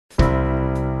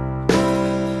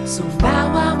So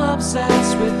now I'm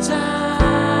obsessed with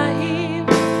time.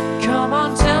 Come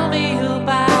on, tell me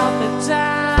about the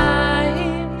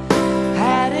time.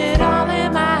 Had it all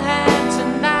in my hand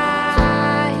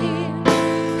tonight.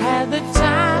 Had the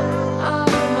time of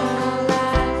my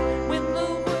life. When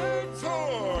the words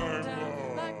come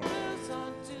down like blues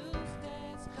on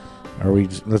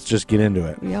Tuesdays. Let's just get into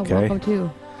it. Yeah, okay? welcome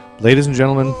to. Ladies and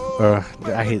gentlemen, I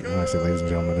hate when I say ladies and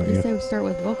gentlemen, don't You you? say we start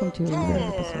with welcome to another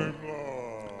episode.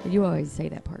 You always say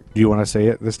that part. Do you want to say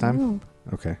it this time? No.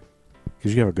 Okay.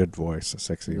 Because you have a good voice, a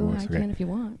sexy Well, voice. I Okay. can if you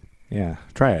want. Yeah,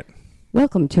 try it.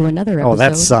 Welcome to another episode. Oh,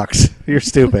 that sucks. You're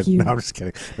stupid. you. No, I'm just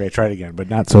kidding. Wait, try it again, but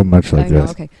not so much like I know,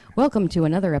 this. okay. Welcome to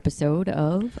another episode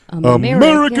of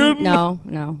American- No.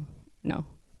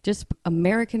 Just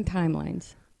American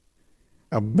Timelines.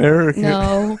 American.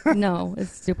 No,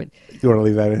 it's stupid. You want to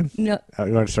leave that in? No.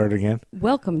 You want to start it again?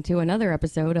 Welcome to another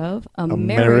episode of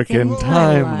American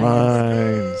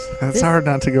Timelines. That's hard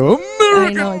not to go.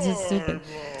 I know, it's just stupid.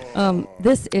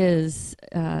 This is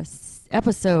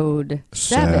episode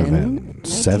 7,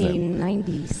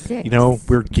 1996. You know,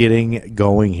 we're getting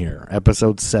going here.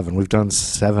 Episode 7. We've done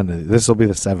 7. This will be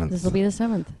the 7th. This will be the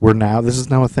 7th. This is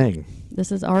now a thing. This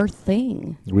is our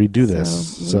thing. We do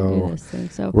this. We So do this thing.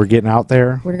 So we're getting out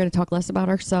there. we're going to talk less about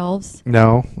ourselves.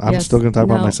 No, I'm Yes, still going to talk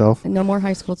about myself. No more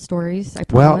high school stories. I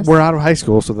Well, promise. we're out of high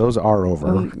school, so those are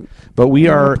over. But No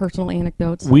more personal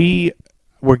anecdotes.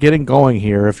 We're getting going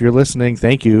here. If you're listening,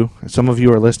 thank you. Some of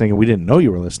you are listening, and we didn't know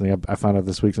you were listening. I found out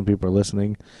this week some people are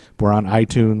listening. We're on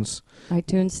iTunes,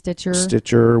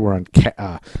 Stitcher. We're on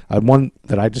one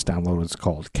that I just downloaded. It's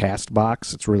called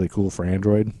Castbox. It's really cool for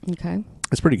Android. Okay.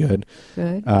 It's pretty good.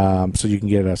 Good. So you can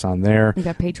get us on there. We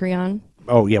got Patreon.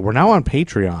 Oh yeah, we're now on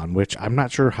Patreon, which I'm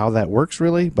not sure how that works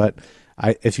really, but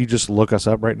if you just look us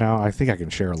up right now, I think I can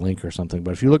share a link or something.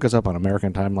 But if you look us up on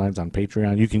American Timelines on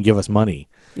Patreon, you can give us money.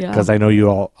 Yeah. Because I know you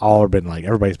all have been like,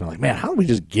 everybody's been like, man, how do we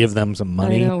just give them some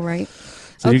money? I know, right?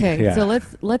 So Okay, so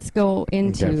let's go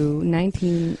into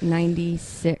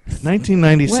 1996.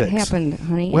 1996. What happened,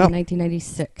 honey, Well, in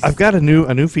 1996? I've got a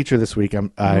new feature this week.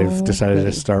 I've decided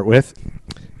to start with.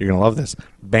 You're gonna love this.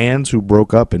 Bands who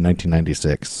broke up in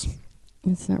 1996.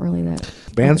 It's not really that.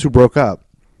 Bands who broke up.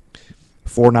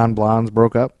 Four Non-Blondes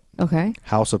broke up. Okay.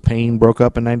 House of Pain broke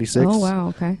up in 96. Oh, wow,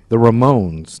 okay. The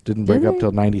Ramones didn't break Did up they?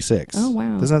 till 96. Oh,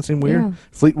 wow. Doesn't that seem weird? Yeah.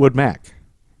 Fleetwood Mac.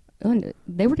 And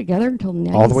they were together until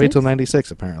 96? All the way till 96,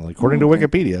 apparently, according to okay.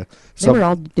 Wikipedia. They were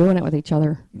all doing it with each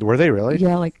other. Were they really?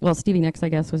 Yeah, Stevie Nicks, I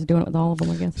guess, was doing it with all of them,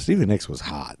 I guess. Stevie Nicks was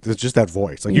hot. It's just that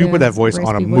voice. Like, you Yeah, put that voice on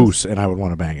a Raspy moose, and I would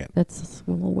want to bang it. That's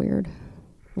a little weird.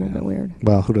 A little bit weird.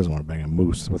 Well, who doesn't want to bang a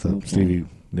moose with a Stevie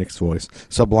Nicks voice?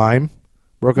 Sublime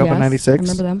broke up in 96. I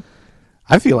remember them.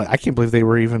 I feel like I can't believe they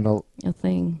were even A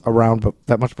thing. around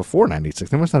that much before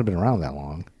 96. They must not have been around that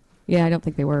long. Yeah, I don't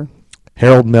think they were.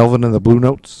 Harold Melvin and the Blue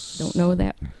Notes. Don't know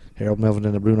that. Harold Melvin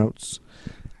and the Blue Notes.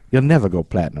 You'll never go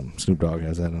platinum. Snoop Dogg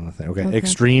has that on the thing. Okay.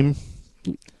 Extreme.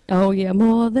 Oh, yeah,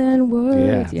 more than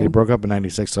words. Yeah, they broke up in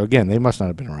 96. So, again, they must not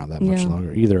have been around that much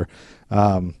longer either.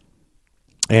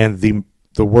 And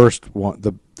the worst one,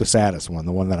 the saddest one,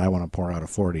 the one that I want to pour out a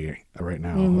 40 right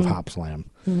now with Hop Slam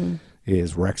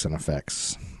is Rex and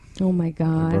Effects. Oh, my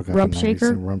God. Broke up Rump in Shaker?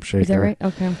 96. Rump Shaker. Is that right?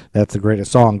 Okay. That's the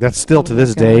greatest song. That's still to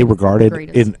this God, day regarded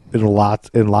greatest.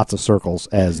 in lots of circles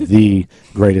as the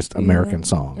greatest American It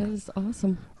song. was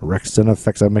awesome. Rex and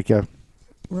Effects, I make you.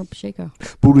 Rump Shaker.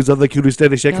 Booties of the cutie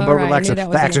steady shaking, All but right, I relaxing. knew that The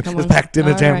was gonna action come is on. packed in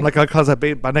a All jam right. like a closet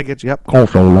babe by naked. Yep, cold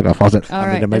flow like a faucet. All I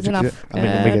right, need to make that's it, enough. I mean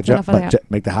to make it That's jump, enough of but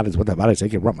that. make the hottest with that body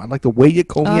take it rump. I like the way you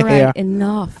comb All your right, hair.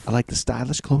 enough. I like the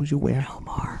stylish clothes you wear.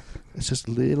 Elmar. It's just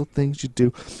little things you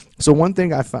do. So one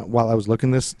thing I found while I was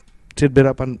looking this tidbit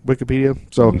up on Wikipedia,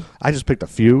 so I just picked a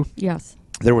few. Yes.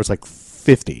 There was like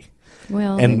 50.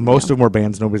 Well, And most of them were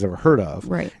bands nobody's ever heard of.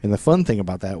 Right. And the fun thing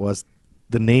about that was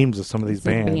the names of some of these It's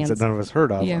like bands that none of us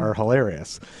heard of are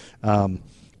hilarious. And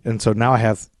so now I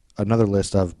have another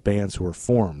list of bands who were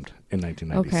formed in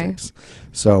 1996.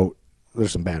 So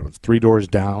there's some bad ones. Three Doors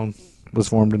Down was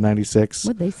formed in 96.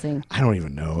 What'd they sing? I don't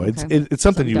even know. Okay. It's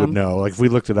something you would dumb. know. Like if we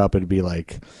looked it up, it'd be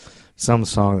like some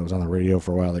song that was on the radio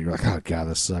for a while that you're like, oh God,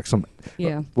 this sucks.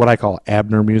 What I call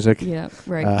Abner music. Yeah,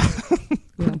 right.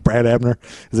 Brad Abner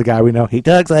is a guy we know. He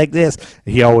talks like this.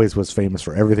 He always was famous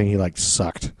for everything he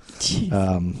sucked.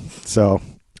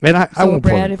 I won't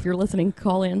Brad, pour- if you're listening,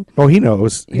 call in. Oh, he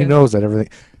knows. He Yeah. knows that everything.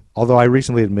 Although I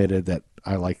recently admitted that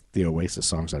I like the Oasis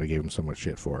songs that I gave him so much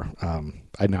shit for.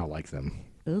 I now like them.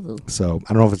 Ooh. So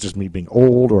I don't know if it's just me being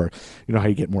old or you know how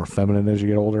you get more feminine as you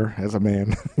get older as a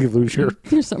man. You lose your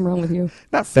There's something wrong with you.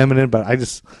 not feminine, but I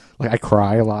just I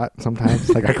cry a lot sometimes.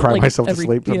 Like I cry Like myself to every-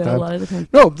 sleep sometimes. Yeah, a lot of the time.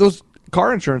 No, those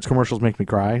car insurance commercials make me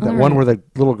cry. That All one right. where the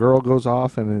little girl goes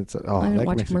off and it's I didn't that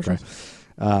watch makes me cry.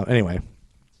 commercials. Anyway,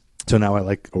 so now I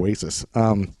like Oasis.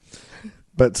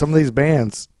 But some of these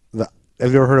bands, have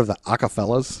you ever heard of the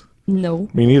Acafellas? No.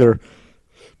 Me neither.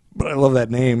 But I love that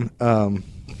name.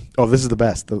 This is the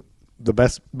best. The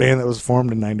best band that was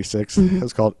formed in '96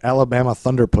 is called Alabama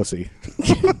Thunder Pussy.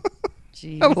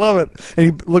 Jeez. I love it. And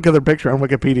you look at their picture on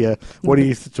Wikipedia. What do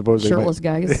you suppose Shirtless they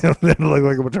guys. They look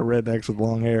like a bunch of rednecks with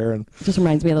long hair and Just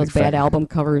reminds me of those Like bad fat. album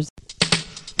covers.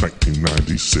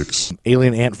 1996.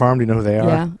 Alien Ant Farm. Do you know who they are?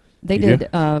 Yeah. They You do?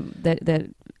 did that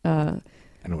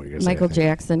I know what you're gonna Michael say. I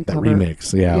think. Jackson That cover.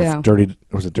 remix. Yeah. Yeah. Dirty.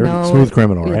 Was it Dirty? No, Smooth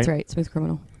Criminal, right? That's right. Smooth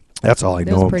Criminal. That's all I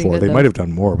That know was them pretty for. good, They though. might have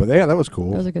done more, but yeah, that was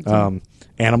cool. That was a good song.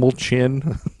 Animal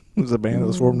Chin was a band that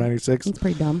was formed in '96. It's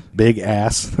pretty dumb. Big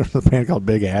Ass. There's a band called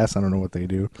Big Ass. I don't know what they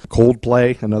do.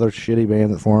 Coldplay, another shitty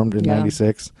band that formed in Yeah.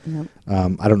 '96. Yep.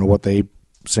 I don't know what they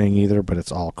sing either, but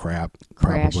it's all crap.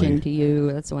 Crash probably. Into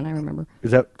You. That's the one I remember.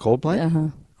 Is that Coldplay? Uh-huh.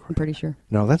 I'm pretty sure.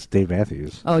 No, that's Dave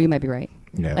Matthews. Oh, you might be right.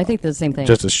 Yeah. I think they're the same thing.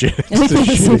 Just as shit. I think they're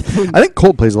the same thing. I think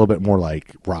Coldplay's a little bit more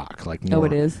like rock. Like more. Oh,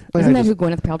 it is. Like, Isn't I that just- who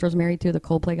Gwyneth Paltrow's married to? The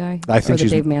Coldplay guy? I think or the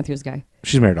she's- Dave Matthews guy?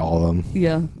 She's married to all of them.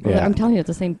 Yeah. Well, Yeah. I'm telling you, it's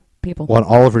the same people. Well, and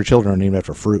all of her children are named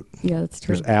after fruit. Yeah, that's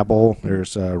true. There's apple.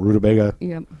 There's rutabaga.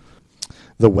 Yep.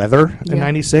 The weather in Yeah.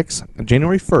 '96,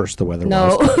 January 1st, the weather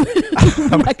No. was.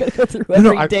 I'm not going to go through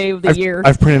No, every day of the I've, year.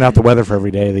 I've printed out the weather for every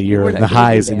day of the year We're and not the gonna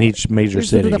do highs in that. each major This is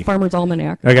city. the Farmer's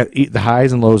Almanac. I got the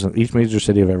highs and lows in each major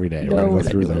city of every day. No, We're we're going to not go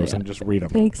through doing those that. and just read them.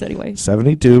 Thanks, anyway.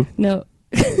 72. No.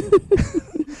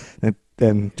 And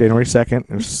then January 2nd,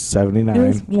 there's 79. It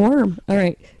was warm. All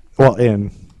right. Well,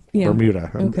 in Yeah.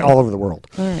 Bermuda, Okay. all over the world.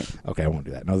 All right. Okay, I won't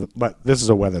do that. No, but this is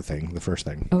a weather thing, the first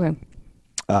thing. Okay.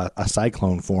 A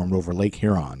cyclone formed over Lake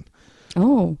Huron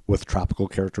Oh. with tropical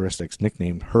characteristics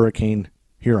nicknamed Hurricane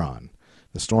Huron.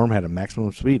 The storm had a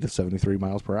maximum speed of 73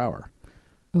 miles per hour.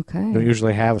 Okay. You don't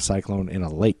usually have a cyclone in a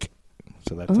lake,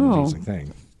 so that's an Oh. amazing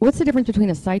thing. What's the difference between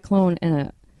a cyclone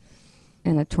and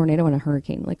a tornado and a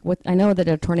hurricane? Like, what? I know that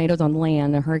a tornado's on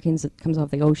land, a hurricane comes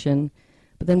off the ocean,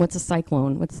 but then what's a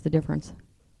cyclone? What's the difference?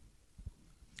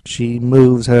 She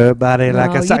moves her body like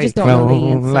No, a you just don't know the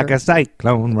cyclone, answer. like a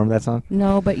cyclone. Remember that song?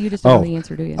 No, but you just don't Oh. know the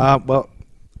answer, do you?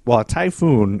 Well, a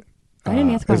typhoon I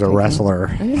didn't ask about is a typhoon. wrestler.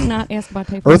 I did not ask about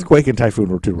typhoon. Earthquake and typhoon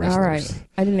were two wrestlers. All right.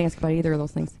 I didn't ask about either of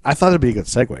those things. I thought it'd be a good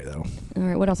segue, though. All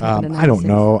right. What else happened in I don't 96?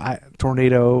 know.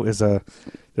 Tornado is a.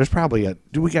 There's probably a.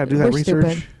 Do we got to do that We're research?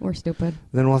 stupid. We're stupid.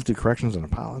 Then we'll have to do corrections and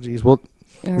apologies. Well,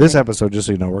 All this right. episode, just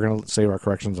so you know, we're going to save our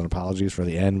corrections and apologies for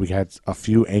the end. We had a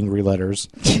few angry letters.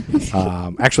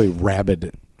 Actually,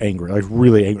 rabid angry, like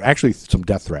really angry. Actually, some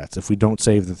death threats if we don't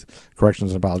save the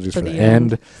corrections and apologies for the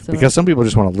end. So Because some people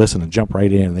just want to listen and jump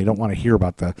right in. And they don't want to hear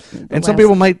about the. And some last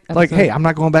people might like, episode. hey, I'm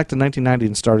not going back to 1990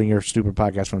 and starting your stupid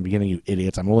podcast from the beginning, you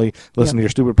idiots. I'm only listening to your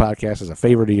stupid podcast as a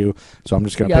favor to you. So I'm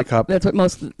just going to Yep, pick up. That's what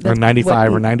most. That's 95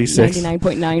 what or 96.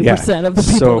 99.9% of the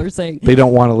people So are saying. they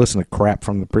don't want to listen to crap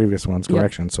from the previous one's Yep.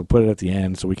 correction. So put it at the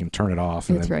end so we can turn it off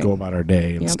and That's then right. go about our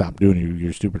day and Yep. stop doing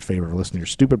your stupid favor of listening to your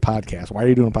stupid podcast. Why are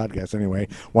you doing a podcast anyway?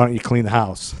 Why don't you clean the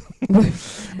house?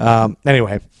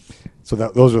 Anyway, so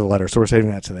those are the letters. So we're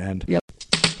saving that to the end. Yep.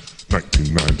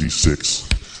 1996.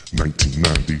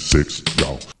 1996,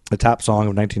 y'all. The top song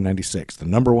of 1996, the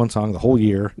number one song of the whole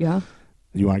year. Yeah.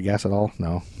 You want to guess at all?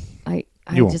 No. I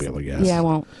You won't just, be able to guess. Yeah, I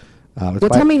won't. It's Well,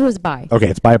 by- tell me who it's by. Okay,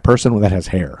 it's by a person that has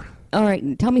hair. All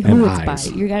right, tell me And who it's eyes.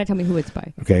 by. You got to tell me who it's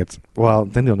by. Okay,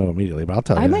 then you'll know immediately. But I'll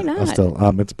tell you. I might I'll not.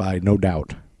 still, it's by No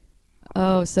Doubt.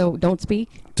 Oh, so Don't Speak?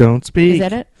 Don't speak. Is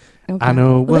that it? Okay. I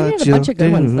know Well, they what had a bunch of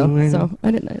good ones, doing. though, so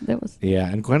I didn't know. That was... Yeah,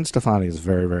 and Gwen Stefani is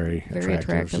very, very, Very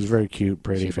attractive. She's very cute,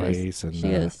 pretty She was. face, and She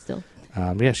is still.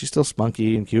 Yeah, she's still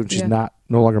spunky and cute. And she's Yeah.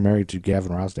 no longer married to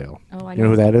Gavin Rossdale. Oh, I You know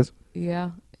who that is?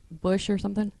 Yeah. Bush or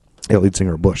something? Yeah, lead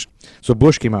singer of Bush. So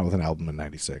Bush came out with an album in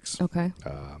 '96, Okay.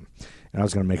 and I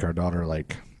was gonna make our daughter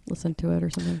like, Listen to it or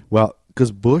something. well,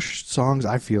 because Bush songs,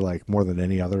 I feel like more than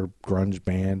any other grunge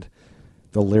band,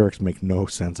 the lyrics make no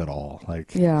sense at all.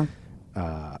 Like, Yeah.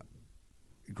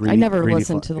 greedy, I never greedy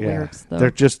listened to the lyrics, though.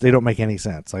 They don't make any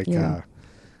sense. Like, Yeah.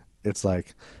 it's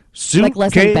like Like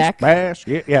less than suitcase Beck? bash.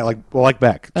 Yeah, like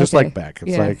Beck, just Okay. like Beck.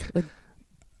 It's Yeah, like. yeah.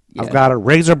 I've got a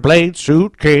razor blade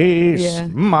suitcase, Yeah.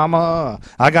 mama.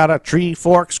 I got a tree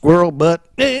fork squirrel butt.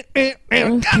 Got a Okay.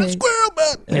 squirrel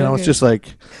butt. You know, it's Okay. just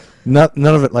like none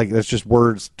of it. Like it's just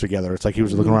words together. It's like he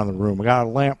was looking around the room. I got a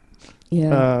lamp,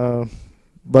 Yeah.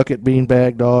 bucket,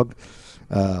 beanbag, dog.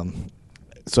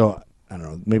 So I don't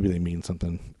know. Maybe they mean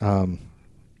something.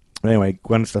 Anyway,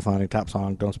 Gwen Stefani, top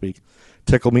song, Don't Speak.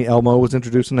 Tickle Me Elmo was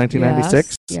introduced in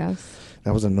 1996. Yes.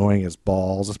 That was annoying as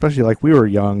balls, especially like we were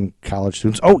young college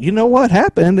students. Oh, you know what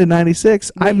happened in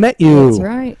 96? I met you. That's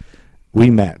right. We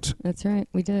met. That's right.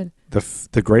 We did.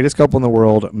 The greatest couple in the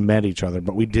world met each other,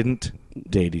 but we didn't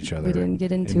date each other. We didn't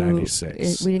get into in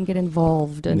 96. We didn't get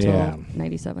involved until Yeah.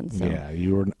 97. So. Yeah,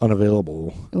 you were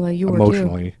unavailable. Well, you were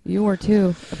emotionally. too. You were too.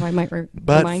 If I might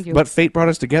remind you. But fate brought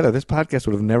us together. This podcast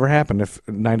would have never happened if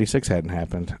 96 hadn't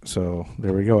happened. So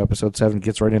there we go. Episode 7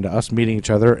 gets right into us meeting each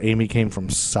other. Amy came from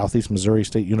Southeast Missouri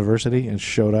State University and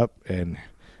showed up in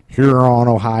Huron,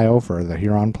 Ohio for the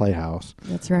Huron Playhouse.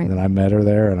 That's right. And then I met her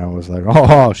there, and I was like,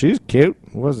 oh, she's cute.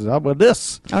 What's up with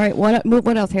this? All right. What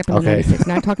else happened in 96?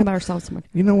 Not talking about ourselves so much.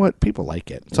 You know what? People like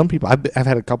it. Some people, I've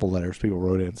had a couple letters. People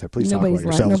wrote in and said, please talk about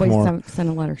yourselves more. Nobody's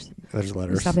sending letters. There's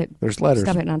letters. Stop it. There's letters.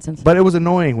 Stop it nonsense. But it was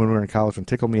annoying when we were in college when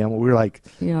Tickle Me Elmo. We were like,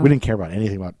 Yeah. we didn't care about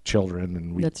anything about children.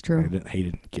 And we That's true.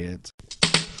 hated kids.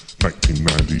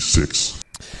 1996.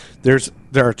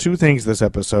 There are two things this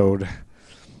episode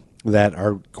that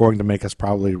are going to make us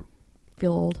probably,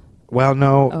 Feel old. well,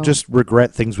 no, Oh. just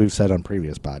regret things we've said on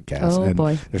previous podcasts. Oh, and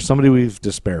boy. There's somebody we've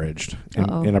disparaged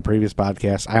Uh-oh. in a previous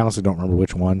podcast. I honestly don't remember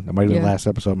which one. It might have been the Yeah. last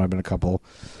episode. It might have been a couple.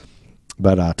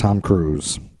 But Tom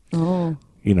Cruise. Oh.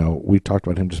 You know, we talked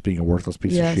about him just being a worthless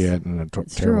piece Yes. of shit and a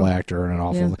It's terrible true. actor and an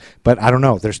awful. Yeah. But I don't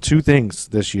know. There's two things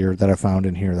this year that I found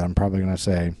in here that I'm probably going to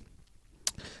say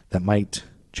that might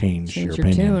change your Your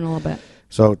opinion. tune a little bit.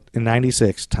 So in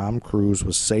 96, Tom Cruise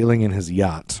was sailing in his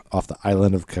yacht off the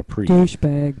island of Capri.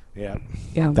 Douchebag. Yeah.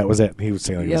 Yeah. That was it. He was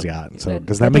sailing his Yep. yacht. So That-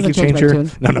 does that that make you doesn't change change your... my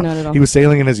tune. No, no. Not at all. He was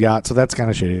sailing in his yacht, so that's kind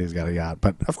of shitty he's got a yacht.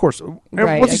 But of course,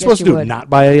 Right, what's I he supposed to guess you do? would. Not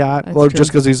buy a yacht? That's Well, true.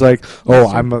 just because he's like, That's oh,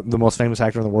 true. I'm the most famous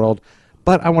actor in the world,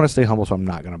 but I want to stay humble, so I'm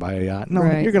not going to buy a yacht. No,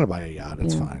 Right. you're going to buy a yacht.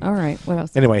 It's Yeah. fine. All right. What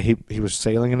else? Anyway, he was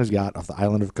sailing in his yacht off the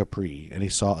island of Capri, and he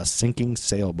saw a sinking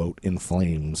sailboat in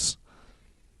flames.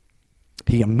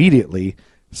 He immediately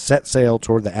set sail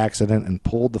toward the accident and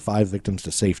pulled the 5 victims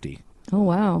to safety. Oh,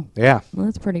 wow. Yeah. Well,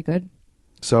 that's pretty good.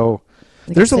 So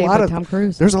They there's got a saved lot by of Tom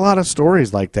Cruise. there's a lot of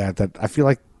stories like that I feel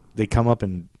like they come up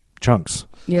in chunks.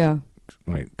 Yeah.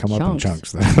 Wait, come up in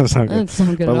Chunks. chunks. That's not That good. doesn't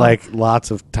sound good But at all. like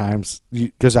lots of times,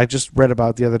 because I just read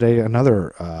about the other day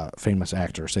another famous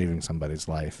actor saving somebody's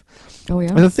life. Oh, yeah.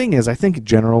 And the thing is, I think in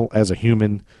general, as a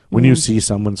human, when you Mhm. see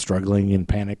someone struggling in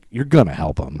panic, you're gonna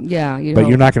help them. Yeah. But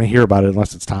you're not going to hear about it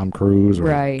unless it's Tom Cruise or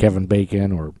Right. Kevin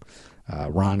Bacon or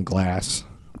Ron Glass.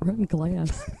 Ron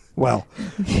Glass. Well,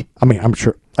 I mean, I'm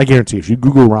sure. I guarantee if you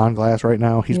Google Ron Glass right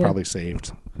now, he's Yeah. probably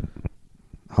saved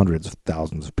hundreds of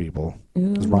thousands of people.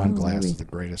 'Cause Ron Glass is the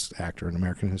greatest actor in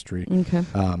American history. Okay.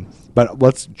 But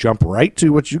let's jump right to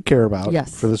what you care about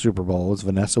Yes. for the Super Bowl. It's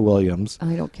Vanessa Williams.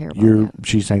 I don't care about that.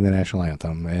 She sang the national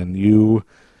anthem, and you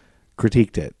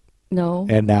critiqued it. No.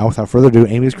 And now, without further ado,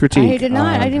 Amy's critique. I did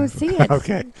not. I didn't even see it.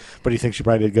 Okay. But you think she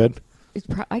probably did good?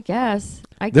 I guess.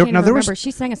 I There- can't now, even there was- remember.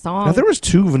 She sang a song. Now, there was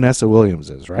 2 Vanessa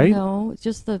Williamses, right? No,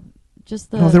 just the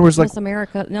No, there was, like- Miss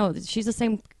America. No, she's the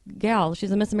same gal.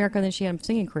 She's a Miss America, and then she had a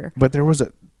singing career. But there was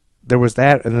that,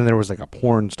 and then there was like a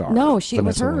porn star. No, it was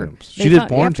Vanessa her. Williams. They She did found-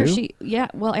 porn after too.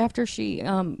 After she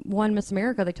won Miss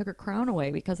America, they took her crown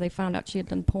away because they found out she had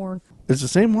done porn. It's the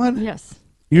same one. Yes.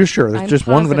 You're sure? There's I'm just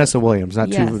one positive. Vanessa Williams, not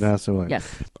Yes. 2 Vanessa Williams.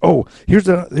 Yes. Oh, here's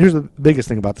the biggest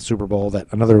thing about the Super Bowl. That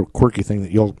another quirky thing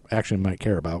that you'll actually might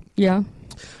care about. Yeah.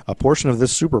 A portion of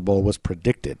this Super Bowl was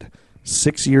predicted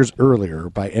 6 years earlier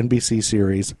by NBC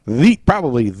series,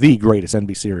 probably the greatest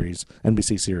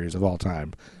NBC series of all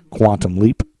time, Quantum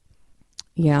Leap.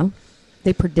 Yeah.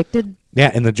 They predicted.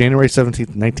 Yeah, in the January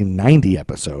 17th, 1990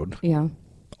 episode, Yeah.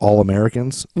 All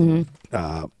Americans,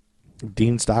 Mm-hmm.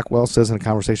 Dean Stockwell says in a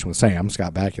conversation with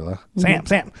Scott Bakula,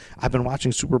 Sam, I've been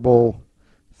watching Super Bowl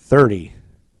 30.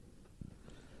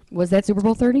 Was that Super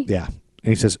Bowl 30? Yeah. And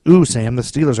he says, ooh, Sam, the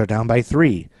Steelers are down by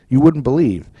 3. You wouldn't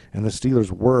believe. And the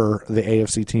Steelers were the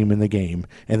AFC team in the game,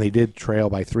 and they did trail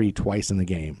by 3 twice in the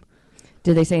game.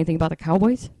 Did they say anything about the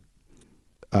Cowboys?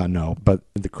 No, but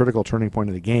the critical turning point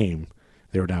of the game,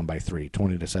 they were down by 3,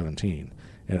 20-17.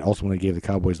 And it ultimately gave the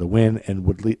Cowboys the win and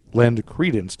would lend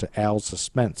credence to Al's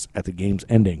suspense at the game's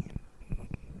ending.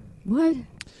 What?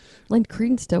 Lend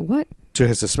credence to what? To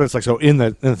his suspense, like so in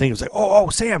the thing, it was like, oh,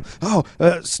 Sam,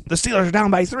 the Steelers are down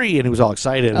by 3, and he was all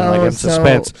excited and like in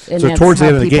suspense. and So that's towards the how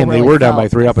end of the people game, they really were down by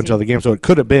felt. 3 I up until see. the game, so it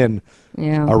could have been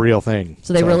Yeah. a real thing.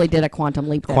 So they really did a quantum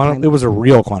leap that time. It was a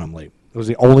real quantum leap. It was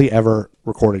the only ever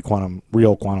recorded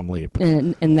real quantum leap.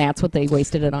 And that's what they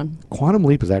wasted it on. Quantum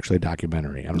Leap is actually a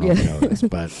documentary. I don't know if you know this,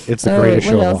 but it's the All right, greatest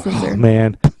what show. else is there? Oh,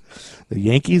 man. The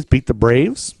Yankees beat the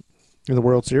Braves in the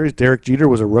World Series. Derek Jeter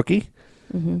was a rookie.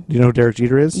 Mm-hmm. Do you know who Derek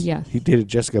Jeter is? Yes. He dated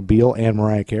Jessica Biel and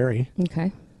Mariah Carey.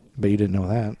 Okay. But you didn't know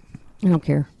that. I don't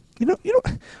care. You know,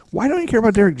 why don't you care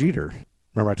about Derek Jeter?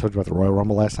 Remember I told you about the Royal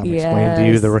Rumble last time? I explained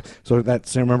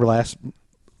to you remember last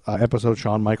episode,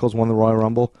 Shawn Michaels won the Royal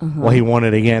Rumble? Well, he won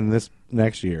it again this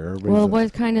next year. Well,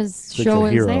 what kind of show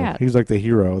is that? He's like the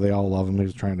hero. They all love him. He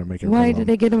was trying to make it. Why did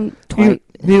they get him twice?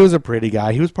 He was a pretty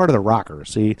guy. He was part of the Rockers.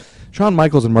 See, Shawn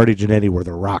Michaels and Marty Jannetty were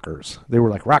the Rockers. They were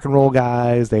like rock and roll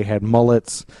guys. They had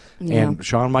mullets. Yeah. And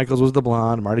Shawn Michaels was the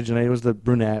blonde. Marty Jannetty was the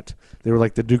brunette. They were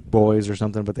like the Duke boys or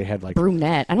something, but they had like...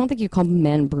 Brunette. I don't think you call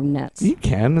men brunettes. You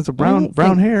can. It's a brown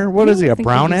hair. What is he, a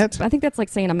brownette? I think that's like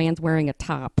saying a man's wearing a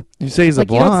top. You say he's a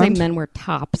blonde. You don't say men wear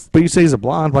tops. But you say he's a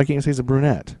blonde. Why can't you say he's a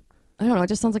brunette? I don't know. It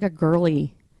just sounds like a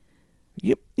girly...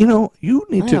 You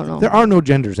need to... Know. There are no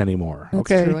genders anymore, That's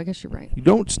okay? True. I guess you're right. You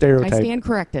don't stereotype... I stand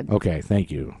corrected. Okay, thank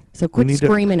you. So quit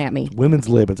screaming at me. Women's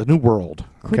lib. It's a new world,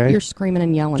 okay? Quit your screaming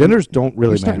and yelling. Genders don't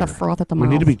really matter. You're starting to froth at the mouth.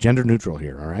 We need to be gender neutral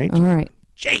here, all right? All right.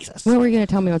 Jesus. What were you going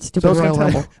to tell me about stupid Royal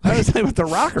Rumble? I was telling you about the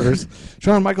Rockers.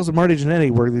 Shawn Michaels and Marty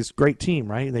Jannetty were this great team,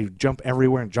 right? They jump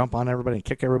everywhere and jump on everybody and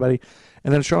kick everybody.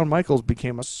 And then Shawn Michaels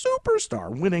became a superstar,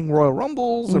 winning Royal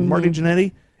Rumbles, and Marty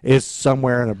Jannetty is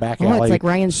somewhere in a back alley. Oh, it's like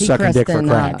Ryan Seacrest and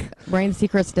Brian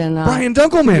Seacrest and Brian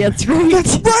Dunkelman. That's right.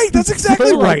 That's right. That's exactly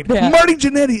So right. like Marty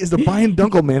Jannetty is the Brian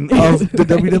Dunkelman of the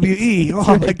WWE.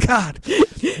 Oh my God,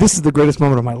 this is the greatest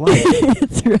moment of my life.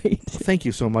 That's right. Thank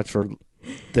you so much for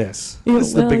this. Yeah, this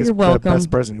is the biggest, best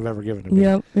present you've ever given to me.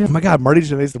 Yep. Oh my God, Marty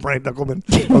Jannetty is the Brian Dunkelman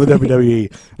of the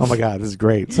WWE. Oh my God, this is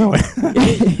great. So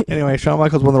anyway, Shawn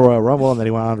Michaels won the Royal Rumble, and then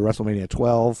he went on to WrestleMania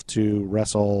 12 to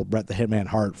wrestle Bret the Hitman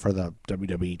Hart for the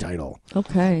WWE title.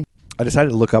 Okay. I decided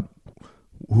to look up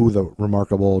who the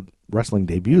remarkable wrestling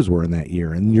debuts were in that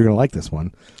year, and you're going to like this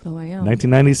one. Oh, I am.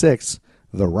 1996,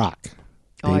 The Rock.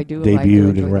 I do.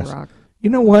 Debuted in The Rock. You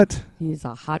know what? He's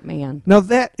a hot man. Now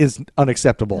that is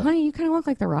unacceptable. Honey, you kind of look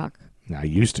like The Rock. I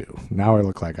used to. Now I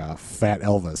look like a fat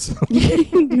Elvis.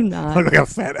 You do not. I look like a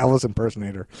fat Elvis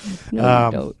impersonator. No,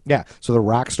 you don't. Yeah. So The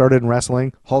Rock started in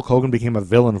wrestling. Hulk Hogan became a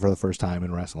villain for the first time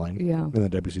in wrestling. Yeah. In the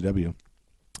WCW.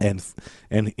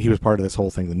 And he was part of this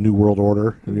whole thing, the New World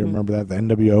Order. Do you remember that? The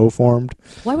NWO formed.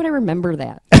 Why would I remember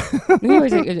that?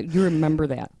 You remember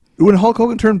that. When Hulk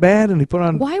Hogan turned bad and he put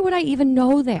on... Why would I even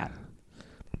know that?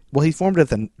 Well, he formed at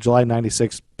the July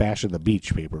 96 Bash at the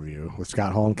Beach pay-per-view with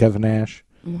Scott Hall and Kevin Nash.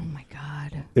 Oh, my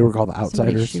God. They were called the Outsiders.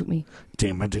 Somebody shoot me.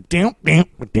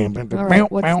 All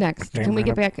right, what's next? Can we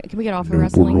get off of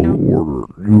wrestling now?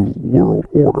 New World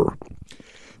Order.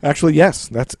 Actually, yes,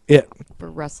 that's it. For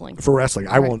wrestling.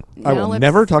 I will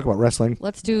never talk about wrestling.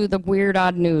 Let's do the weird,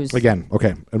 odd news. Again,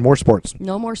 okay, and more sports.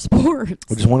 No more sports.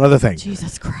 Just one other thing.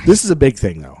 Jesus Christ. This is a big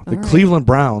thing, though. The Cleveland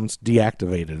Browns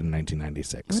deactivated in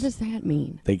 1996. What does that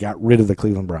mean? They got rid of the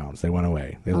Cleveland Browns. They went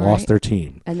away. They lost their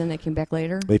team. And then they came back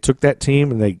later? They took that team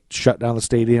and they shut down the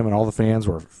stadium, and all the fans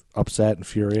were upset and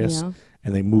furious. Yeah.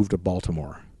 And they moved to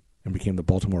Baltimore and became the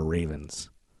Baltimore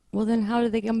Ravens. Well, then how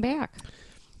did they come back?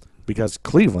 Because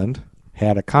Cleveland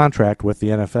had a contract with the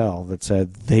NFL that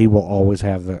said they will always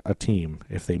have a team.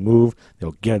 If they move,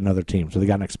 they'll get another team. So they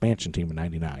got an expansion team in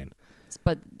 99.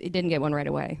 But it didn't get one right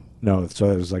away. No,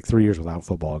 so it was like 3 years without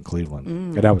football in Cleveland.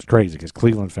 And that was crazy because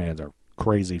Cleveland fans are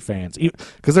crazy fans.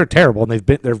 Because they're terrible, and they've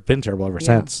been terrible ever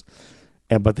since.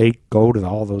 But they go to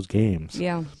all those games.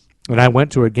 Yeah. And I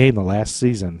went to a game the last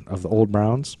season of the old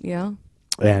Browns. Yeah.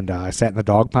 And I sat in the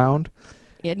dog pound.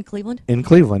 In Cleveland? In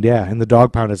Cleveland, yeah. And the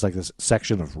dog pound is like this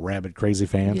section of rabid, crazy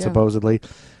fans, supposedly.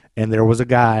 And there was a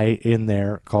guy in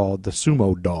there called the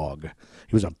Sumo Dog.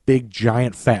 He was a big,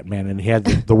 giant, fat man, and he had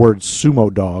the word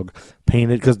Sumo Dog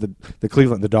painted because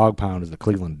the dog pound is the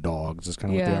Cleveland Dogs. Is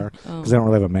kind of what they are because they don't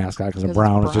really have a mascot because they're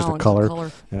brown. It's just a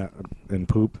color. And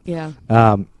poop. Yeah.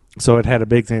 So it had a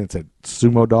big thing that said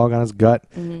Sumo Dog on his gut,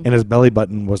 and his belly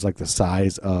button was like the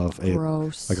size of a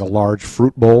large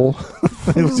fruit bowl.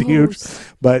 It was huge.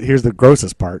 But here's the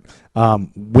grossest part: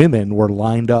 women were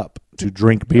lined up to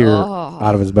drink beer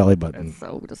out of his belly button. That's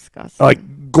so disgusting.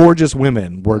 Like gorgeous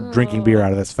women were drinking beer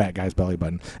out of this fat guy's belly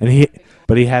button, and he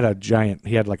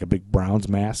had like a big Browns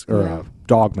mask or a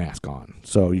dog mask on,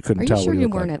 so you couldn't tell. Are you sure what you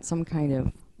weren't at some kind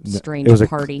of strange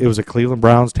party? It was a Cleveland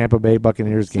Browns Tampa Bay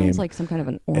Buccaneers game. Sounds like some kind of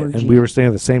an orgy. And we were staying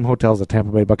at the same hotel as the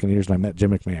Tampa Bay Buccaneers, and I met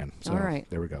Jim McMahon. So all right,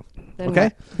 there we go.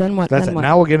 Okay, then what? That's it.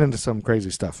 Now we'll get into some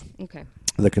crazy stuff. Okay.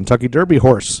 The Kentucky Derby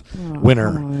horse winner,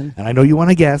 and I know you want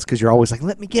to guess because you're always like,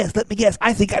 "Let me guess, let me guess."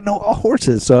 I think I know all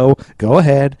horses, so go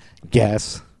ahead,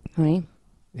 guess. Honey.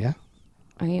 Yeah.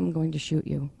 I am going to shoot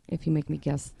you if you make me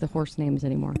guess the horse names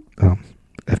anymore.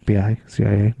 FBI,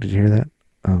 CIA. Did you hear that?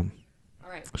 All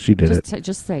right. She did it.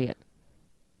 Just say it.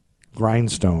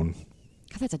 Grindstone.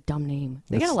 that's a dumb name.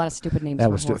 They got a lot of stupid names. That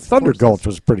for was horses. Thunder Gulch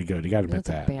was pretty good. You got to admit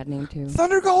That's that. a bad name too.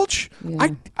 Thunder Gulch. Yeah.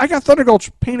 I got Thunder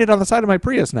Gulch painted on the side of my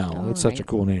Prius now. All That's such a right.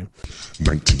 cool name.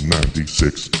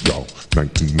 1996, y'all.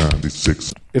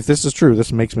 1996. If this is true,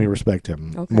 this makes me respect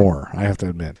him more. I have to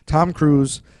admit. Tom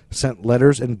Cruise sent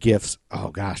letters and gifts. Oh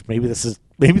gosh, maybe this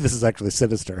is actually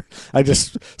sinister. I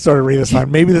just started reading this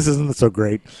line. Maybe this isn't so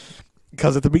great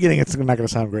because at the beginning it's not going to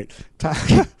sound great.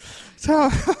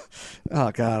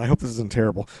 Oh God, I hope this isn't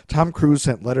terrible. Tom Cruise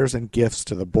sent letters and gifts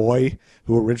to the boy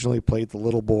who originally played the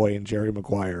little boy in Jerry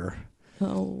Maguire.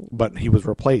 Oh. But he was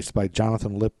replaced by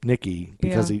Jonathan Lipnicki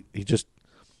because Yeah. he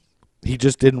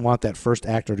just didn't want that first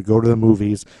actor to go to the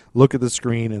movies, look at the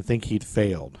screen, and think he'd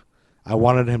failed. I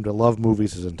wanted him to love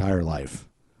movies his entire life.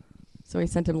 So he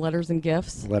sent him letters and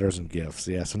gifts. Letters and gifts,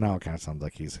 yeah. So now it kind of sounds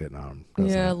like he's hitting on him.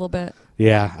 doesn't Yeah, a it? little bit.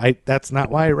 Yeah, that's not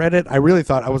why I read it. I really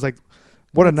thought, I was like,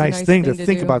 what a nice thing to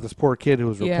think do. about this poor kid who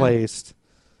was Yeah. replaced.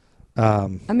 I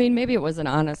mean, maybe it was an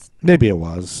honest. Maybe it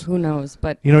was. Who knows?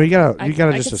 But You know, you gotta I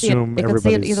just could see assume it. I could see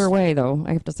everybody's. it either way, though.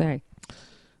 I have to say.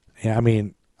 Yeah, I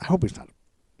mean, I hope he's not.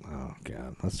 Oh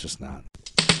God, let's just not.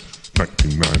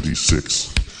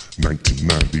 1996.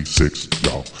 1996,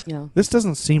 y'all. Yeah. This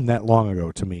doesn't seem that long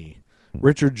ago to me.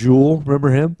 Richard Jewell, remember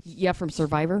him? Yeah, from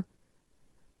Survivor.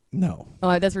 No.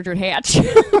 Oh, that's Richard Hatch.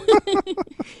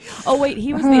 Oh wait,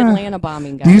 he was the Atlanta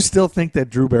bombing guy. Do you still think that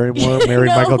Drew Barrymore married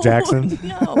No, Michael Jackson?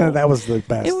 no. That was the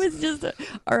best. It was just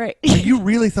all right. You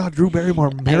really thought Drew Barrymore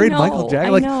married know, Michael Jackson? I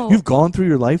Like know. you've gone through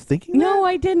your life thinking that? No,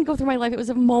 I didn't go through my life. It was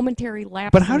a momentary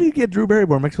lapse. But how do you get Drew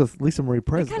Barrymore mixed with Lisa Marie They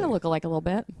Presley? kind of look alike a little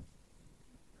bit. A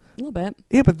little bit.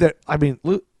 Yeah, but I mean,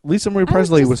 Lisa Marie was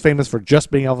Presley just- was famous for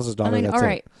just being Elvis's daughter. I mean, That's all it.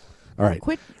 right. All right.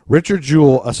 Quit. Richard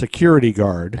Jewell, a security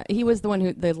guard. He was the one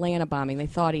who the Atlanta bombing. They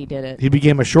thought he did it. He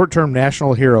became a short-term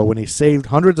national hero when he saved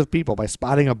hundreds of people by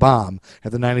spotting a bomb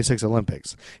at the 96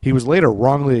 Olympics. He was later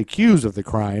wrongly accused of the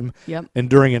crime, Yep.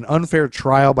 enduring an unfair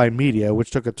trial by media, which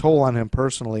took a toll on him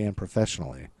personally and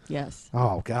professionally. Yes.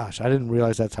 Oh, gosh. I didn't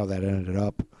realize that's how that ended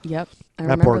up. Yep. I That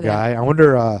remember poor guy. I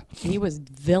wonder, He was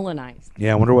villainized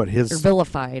I wonder what or his...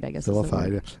 vilified, I guess. is the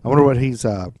Vilified. word. I wonder what he's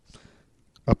up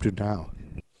to now.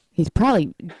 He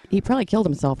probably killed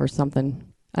himself or something.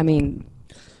 I mean,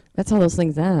 that's how those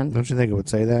things end. Don't you think it would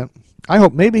say that? I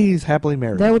hope maybe he's happily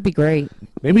married. That would be great.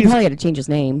 Maybe He he's, probably had to change his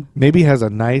name. maybe he has a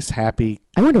nice, happy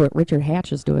I wonder what Richard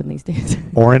Hatch is doing these days.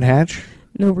 Orrin Hatch.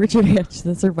 No, Richard Hatch,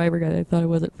 the Survivor guy. I thought it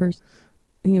was at first.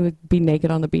 He would be naked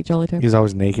on the beach all the time. He's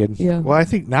always naked. Yeah. Well, I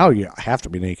think now you have to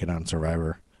be naked on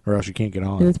Survivor, or else you can't get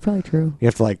on. Yeah, that's probably true. You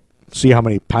have to see how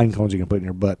many pine cones you can put in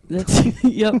your butt. That's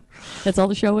yep. That's all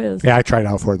the show is. Yeah, I tried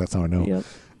out for it. That's how I know. Yep.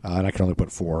 And I can only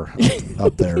put 4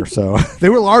 up there. So they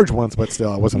were large ones, but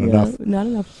still, it wasn't Yeah, enough. Not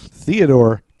enough.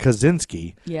 Theodore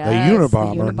Kaczynski, Yes, the the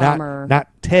Unabomber, Unabomber. not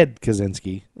Ted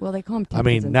Kaczynski. Well, they call him. Tim I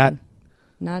mean, Kaczynski.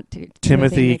 not Timothy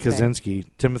Timothy McVeigh. Kaczynski,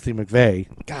 Timothy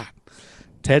McVeigh. God.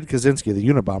 Ted Kaczynski, the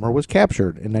Unabomber, was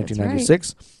captured in That's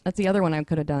 1996. That's the other one I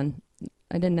could have done.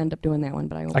 I didn't end up doing that one,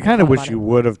 but I kind of thought wish about you it.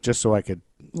 would have, just so I could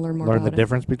learn more learn about the it.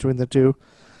 difference between the two.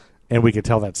 And we could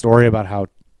tell that story about how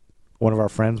one of our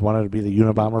friends wanted to be the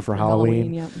Unabomber for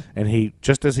Halloween. Yep. And he,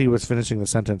 just as he was finishing the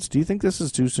sentence, do you think this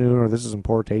is too soon or this is in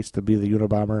poor taste to be the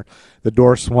Unabomber? The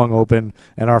door swung open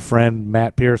and our friend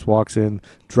Matt Pierce walks in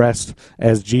dressed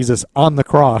as Jesus on the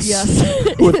cross.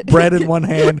 Yes. With bread in one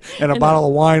hand and a bottle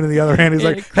of wine in the other hand. He's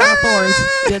And like, a crown of thorns.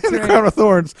 That's and a right. crown of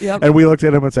thorns. Yep. And we looked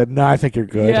at him and said, "No, I think you're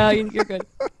good." Yeah, you're good.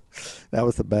 That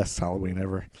was the best Halloween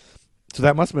ever. So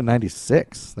that must have been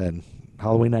 96 then.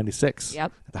 Halloween 96.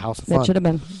 Yep. At the House of Fun. That should have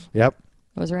been. Yep.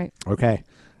 I was right. Okay.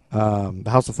 The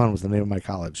House of Fun was the name of my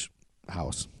college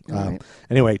house. All right.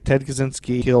 Anyway, Ted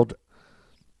Kaczynski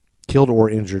killed or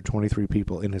injured 23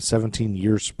 people in his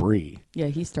 17-year spree. Yeah,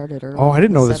 he started early. Oh, I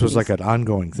didn't know in the this was 70s. like an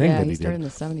ongoing thing Yeah, that he he started in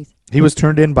did. the 70s. He was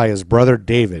turned in by his brother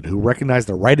David, who recognized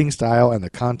the writing style and the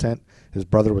content his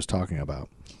brother was talking about.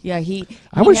 Yeah, he.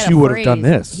 I wish had a you would have done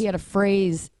phrase- this. He had a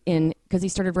phrase because he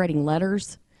started writing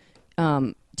letters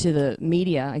to the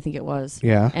media, I think it was.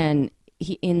 Yeah. And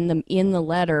he in the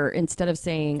letter, instead of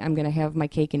saying I'm going to have my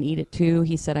cake and eat it too,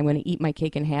 he said I'm going to eat my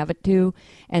cake and have it too.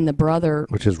 And the brother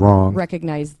Which is wrong.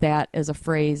 recognized that as a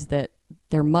phrase that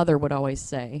their mother would always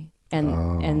say.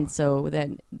 And so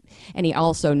then, and he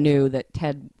also knew that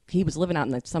he was living out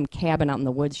in some cabin out in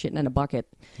the woods, shitting in a bucket,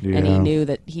 and he Yeah. knew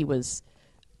that he was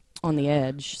on the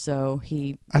edge. So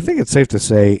I think it's safe to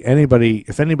say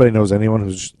if anybody knows anyone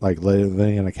who's like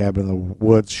living in a cabin in the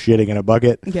woods, shitting in a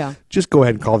bucket, yeah, just go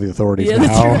ahead and call the authorities yeah, that's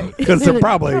now right. because they're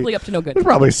probably up to no good. there's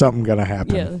probably something gonna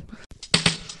happen. Yeah,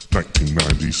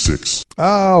 1996.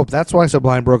 Oh, that's why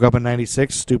Sublime broke up in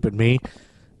 '96. Stupid me.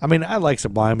 I mean, I like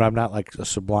Sublime, but I'm not like a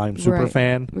Sublime super Right.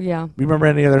 fan. Yeah. You remember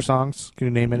any other songs? Can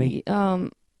you name any?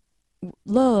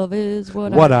 Love is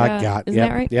what I got. Isn't Yep,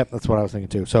 that right? Yep, that's what I was thinking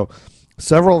too. So,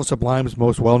 several of Sublime's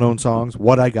most well-known songs,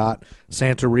 "What I Got,"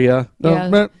 "Santeria,"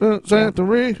 Yeah.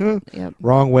 Santeria, Yep.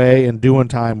 "Wrong Way," and "Doin'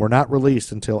 Time" were not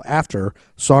released until after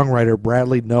songwriter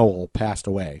Bradley Nowell passed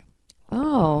away.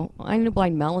 Oh, I knew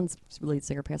Blind Melon's lead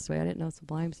singer passed away. I didn't know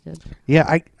Sublime's did. Yeah,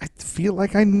 I feel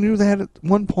like I knew that at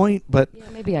one point, but Yeah,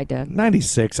 maybe I did.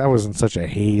 96, I was in such a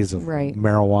haze of Right.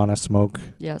 marijuana smoke.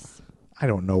 Yes. I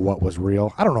don't know what was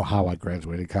real. I don't know how I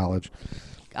graduated college.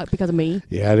 Because of me?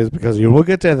 Yeah, it is because of you. We'll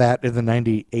get to that in the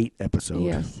 98 episode.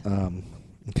 Yes.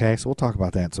 Okay, so we'll talk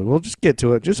about that. So we'll just get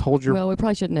to it. Just hold your... Well, we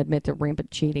probably shouldn't admit to rampant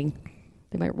cheating.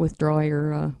 They might withdraw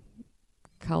your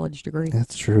college degree.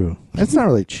 That's true. That's not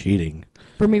really cheating.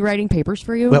 For me writing papers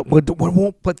for you? Well, we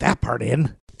won't put that part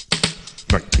in.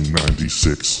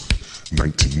 1996.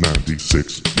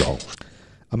 1996, y'all.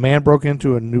 A man broke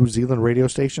into a New Zealand radio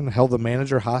station, held the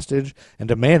manager hostage, and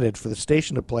demanded for the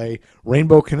station to play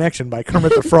Rainbow Connection by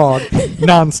Kermit the Frog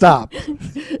nonstop.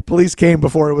 Police came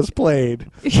before it was played.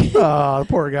 Oh, the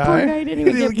poor guy. Poor guy didn't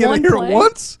even He get one to hear play. it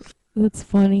once? That's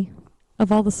funny.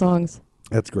 Of all the songs.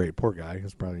 That's great. Poor guy.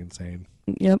 He's probably insane.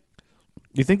 Yep.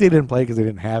 You think they didn't play because they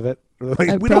didn't have it?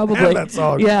 Like, we probably. don't have that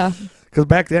song. Yeah. Because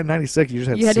back then, 96, you just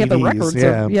had You had CDs. to have the records.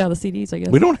 Yeah. Yeah, the CDs, I guess.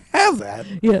 We don't have that.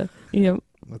 Yeah. Yeah.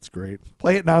 That's great.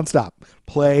 Play it nonstop.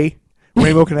 Play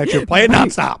Rainbow Connection. Play it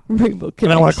nonstop. Rainbow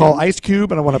Connection. And I want to call Ice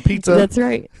Cube, and I want a pizza. That's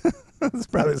right. It's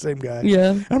probably the same guy. Yeah.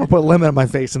 I'm going to put lemon on my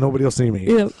face, and nobody will see me.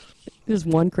 Yeah. Just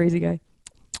one crazy guy.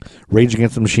 Rage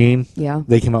Against the Machine. Yeah.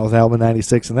 They came out with an album in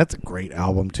 96, and that's a great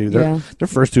album, too. Yeah. Their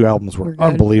first two albums were We're good.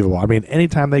 unbelievable. I mean,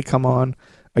 anytime they come on,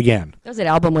 again, That was an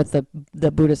album with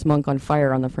the Buddhist monk on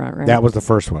fire on the front, right? that was the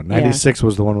first one. 96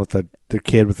 was the one with the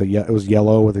kid with it was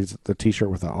yellow with the T-shirt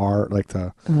with the R, like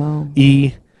the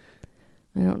E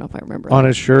I don't know if I remember on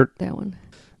his shirt. that one.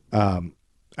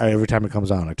 Every time it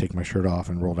comes on, I take my shirt off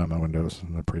and roll down my windows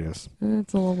in the Prius.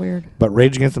 That's a little weird. But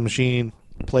Rage Against the Machine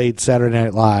played Saturday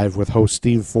Night Live with host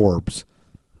Steve Forbes.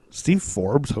 Steve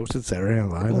Forbes hosted Saturday Night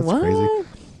Live? That's What? crazy.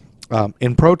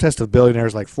 In protest of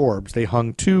billionaires like Forbes, they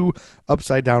hung 2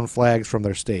 upside-down flags from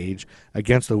their stage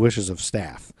against the wishes of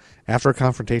staff. After a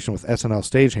confrontation with SNL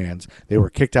stagehands, they were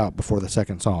kicked out before the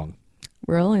second song.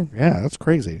 Really? Yeah, that's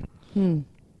crazy.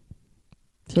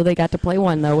 So they got to play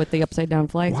one, though, with the upside-down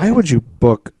flags. Why would you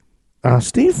book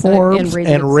Steve Forbes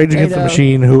and Rage Against the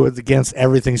Machine, who is against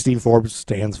everything Steve Forbes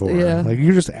stands for? Yeah. Like,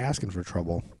 you're just asking for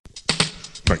trouble.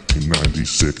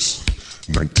 1996.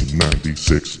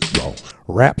 1996, y'all.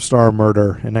 Rap star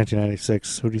murder in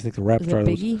 1996. Who do you think the rap Is it star was?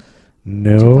 Biggie?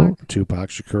 No. Tupac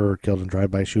Shakur killed in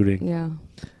drive-by shooting. Yeah.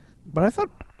 But I thought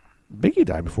Biggie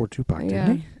died before Tupac, Yeah,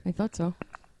 didn't he? I thought so.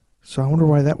 So I wonder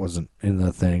why that wasn't in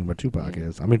the thing, but Tupac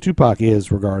is. I mean, Tupac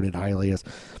is regarded highly as,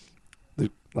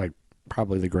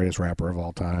 probably the greatest rapper of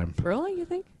all time. Really, you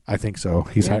think? I think so.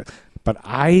 He's Yeah.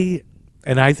 I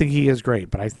think he is great,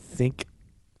 but I think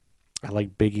I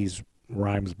like Biggie's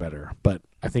rhymes better. But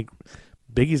I think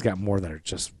Biggie's got more that are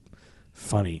just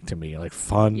funny to me, like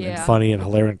fun and funny and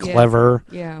hilarious and clever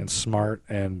and smart.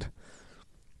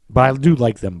 But I do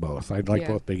like them both. I like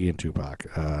both Biggie and Tupac.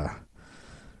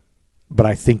 But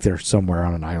I think they're somewhere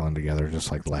on an island together,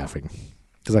 just like laughing,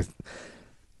 because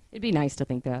It'd be nice to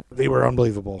think that. they were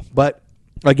unbelievable. But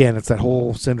again, it's that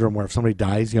whole syndrome where if somebody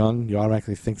dies young, you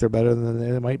automatically think they're better than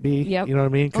they might be. Yep. You know what I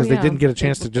mean? Because Oh, they yeah. didn't get a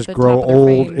chance to just the grow top of their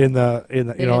old fame. in the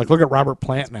like look at Robert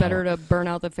Plant It's now. better to burn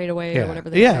out than fade away or whatever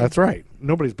they say. Yeah, that's right.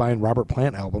 Nobody's buying Robert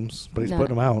Plant albums, but he's No.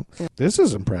 putting them out. Yeah. This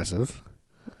is impressive.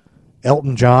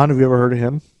 Elton John, have you ever heard of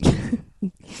him?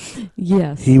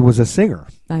 Yes. He was a singer.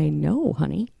 I know,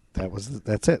 honey. That's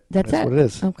it. That's it. what it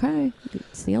is. Okay.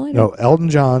 See you later. No, Elton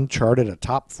John charted a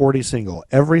top 40 single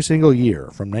every single year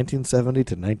from 1970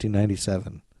 to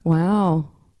 1997. Wow.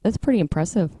 That's pretty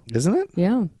impressive. Isn't it?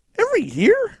 Yeah. Every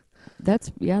year?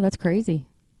 That's crazy.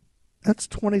 That's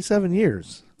 27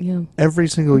 years. Yeah. Every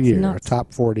single That's year. nuts. A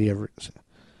top 40 every.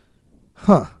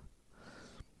 Huh.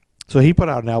 So he put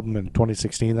out an album in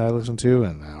 2016 that I listened to,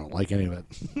 and I don't like any of it.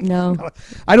 No.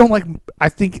 I don't like. I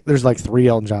think there's like 3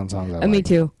 Elton John songs I like. Me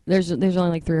too. There's only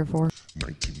like 3 or 4.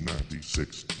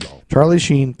 1996, y'all. Charlie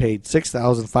Sheen paid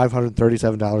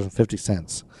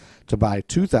 $6,537.50 to buy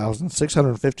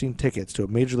 2,615 tickets to a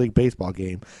Major League Baseball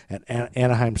game at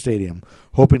Anaheim Stadium,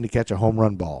 hoping to catch a home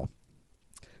run ball.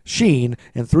 Sheen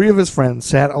and 3 of his friends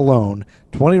sat alone,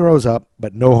 20 rows up,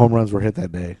 but no home runs were hit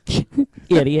that day.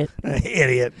 Idiot.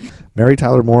 Idiot. Mary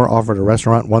Tyler Moore offered a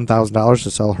restaurant $1,000 to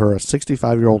sell her a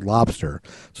 65-year-old lobster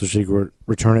so she could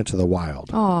return it to the wild.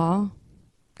 Aw.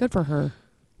 Good for her.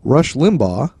 Rush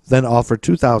Limbaugh then offered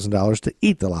 $2,000 to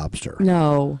eat the lobster.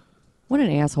 No. What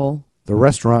an asshole. The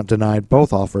restaurant denied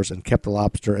both offers and kept the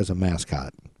lobster as a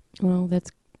mascot. Well,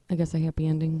 that's, I guess, a happy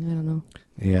ending. I don't know.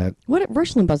 Yeah.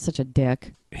 Rush Limbaugh's such a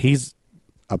dick. He's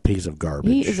a piece of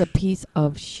garbage. He is a piece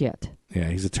of shit. Yeah,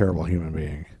 he's a terrible human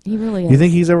being. He really is. You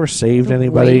think he's ever saved The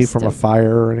anybody waste from a of-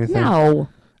 fire or anything? No.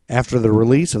 After the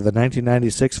release of the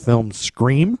 1996 film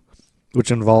Scream,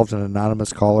 which involved an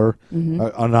anonymous caller,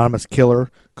 anonymous killer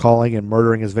calling and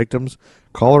murdering his victims,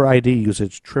 caller ID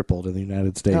usage tripled in the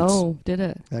United States. Oh, did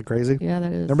it? Isn't that crazy? Yeah,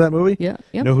 that is. Remember that movie? Yeah. Yep.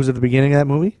 You know who's at the beginning of that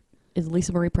movie? Is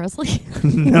Lisa Marie Presley?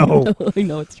 No. I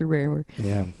know it's Drew Barrymore.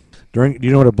 Yeah. Do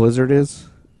you know what a blizzard is?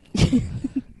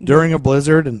 During a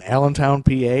blizzard in Allentown, PA,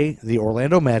 the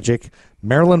Orlando Magic,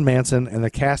 Marilyn Manson, and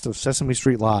the cast of Sesame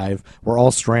Street Live were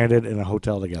all stranded in a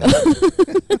hotel together.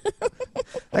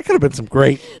 That could have been some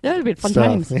great That would have been fun stuff.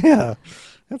 times. Yeah.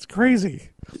 That's crazy.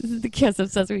 The cast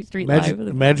of Sesame Street Live.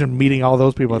 Imagine meeting all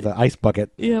those people at the ice bucket.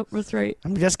 Yep, that's right.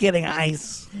 I'm just getting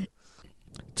ice.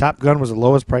 Top Gun was the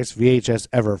lowest priced VHS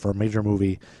ever for a major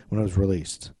movie when it was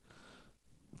released.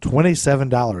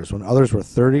 $27 when others were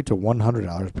 $30 to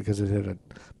 $100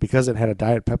 because it had a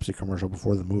Diet Pepsi commercial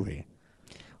before the movie.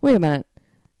 Wait a minute.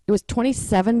 It was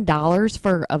 $27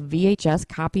 for a VHS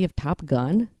copy of Top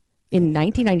Gun in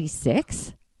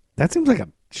 1996? That seems like a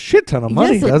shit ton of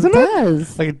money, Yes, it doesn't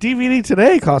does. it? Like a DVD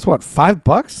today costs what,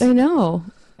 $5? I know.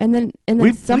 And then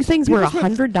some things were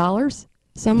 $100.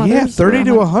 Some others Yeah, 30 were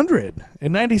to 100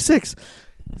 in 96.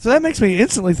 So that makes me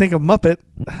instantly think of Muppet.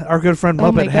 Our good friend Muppet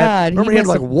Oh my God. remember he had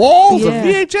must like have- walls yeah. of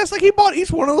VHS. Like he bought each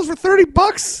one of those for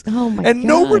 $30. Oh my and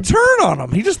no God. return on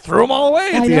them. He just threw them all away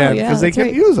at I the know, end yeah, because they that's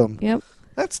couldn't right. use them. Yep.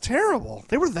 That's terrible.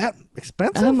 They were that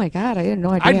expensive. Oh my God, I had no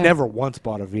idea. I never once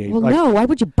bought a VHS. Well, no, why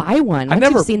would you buy one? Once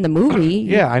never- you've seen the movie.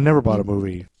 Yeah, I never bought a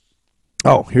movie.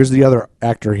 Oh, here's the other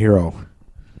actor hero.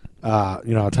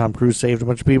 You know how Tom Cruise saved a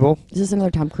bunch of people? Is this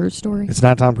another Tom Cruise story? It's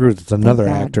not Tom Cruise. It's another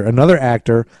God. actor. Another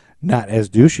actor, not as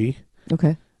douchey.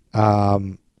 Okay.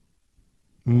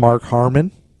 Mark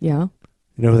Harmon. Yeah.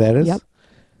 You know who that is? Yep.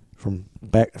 From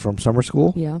summer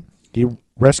school. Yeah. He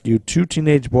rescued 2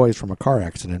 teenage boys from a car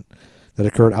accident that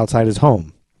occurred outside his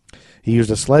home. He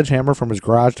used a sledgehammer from his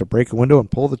garage to break a window and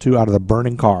pull the 2 out of the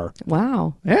burning car.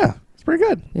 Wow. Yeah, it's pretty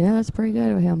good. Yeah, that's pretty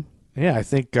good of him. Yeah, I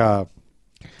think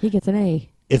He gets an A.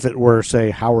 if it were,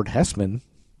 say, Howard Hessman,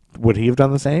 would he have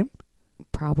done the same?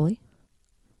 Probably.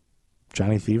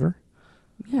 Johnny Fever?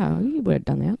 Yeah, he would have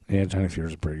done that. Yeah, Johnny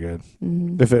Fever's pretty good.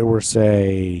 Mm-hmm. If it were,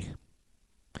 say,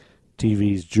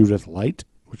 TV's Judith Light,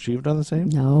 would she have done the same?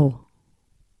 No.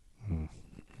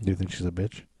 Do you think she's a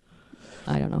bitch?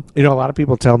 I don't know. You know, a lot of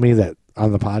people tell me that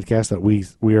on the podcast that we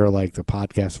are like the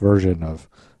podcast version of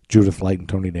Judith Light and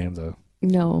Tony Danza.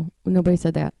 No, nobody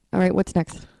said that. All right, what's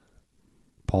next?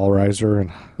 Paul Reiser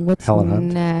and What's Helen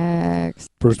Hunt. next?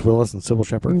 Bruce Willis and Sybil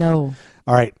Shepherd. No.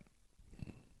 All right.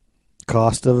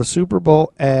 Cost of a Super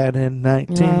Bowl ad in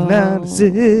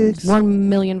 1996.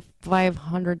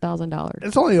 $1,500,000.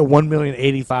 It's only a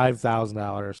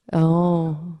 $1,085,000.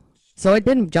 Oh. So it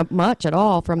didn't jump much at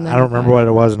all from the. I don't remember what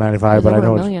it was in '95, but I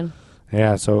know $1 it's million.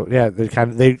 yeah. So yeah,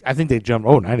 I think they jumped.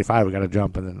 Oh, 95, we got to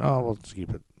jump, and then we'll just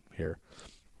keep it here.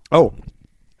 Oh,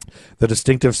 the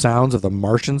distinctive sounds of the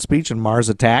Martian speech in Mars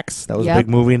Attacks. That was Yep. a big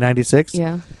movie in '96.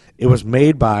 Yeah. It was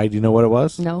made by. Do you know what it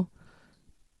was? No.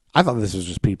 I thought this was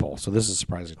just people, so this is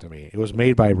surprising to me. It was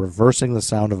made by reversing the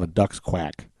sound of a duck's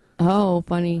quack. Oh,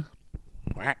 funny.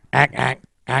 Quack, ack, ack,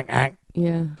 ack, ack.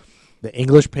 Yeah. The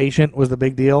English Patient was the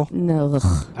big deal. No.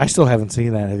 Ugh. I still haven't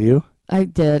seen that. Have you? I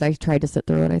did. I tried to sit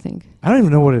through it, I think. I don't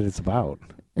even know what it's about.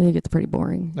 I think it's pretty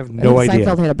boring. I have no think idea.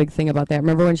 Seinfeld had a big thing about that.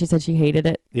 Remember when she said she hated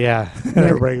it? Yeah.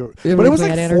 Everybody But it was mad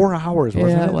like at her. 4 hours,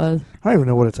 wasn't Yeah, it? it was. I don't even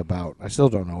know what it's about. I still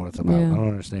don't know what it's about. Yeah. I don't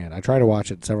understand. I try to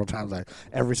watch it several times.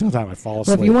 Every single time I fall Well,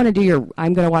 asleep. if you want to do your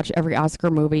I'm going to watch every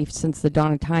Oscar movie since the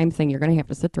dawn of time thing, you're going to have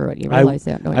to sit through it. You realize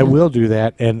that, don't you? I will do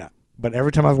that, but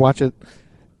every time I've watched it,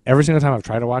 every single time I've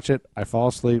tried to watch it, I fall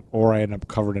asleep or I end up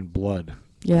covered in blood.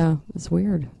 Yeah, it's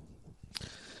weird.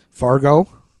 Fargo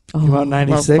came out in love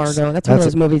 '96. Fargo. That's one of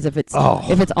those movies. If it's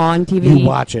on TV, you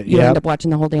watch it. You Yep. end up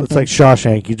watching the whole damn It's thing. like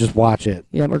Shawshank. You just watch it.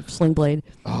 Yeah, or Sling Blade.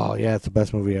 Oh yeah, it's the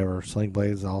best movie ever. Sling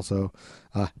Blades also.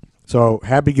 So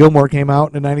Happy Gilmore came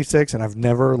out in '96, and I've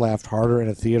never laughed harder in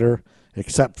a theater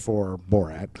except for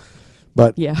Borat.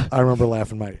 But Yeah. I remember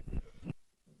laughing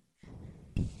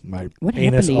my What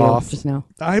anus happened to off. you just now?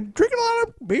 I'm drinking a lot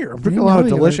of beer. I'm I drinking a didn't lot know of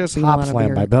you were delicious drinking a Hop lot of Slam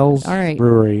beer. by Bell's All right.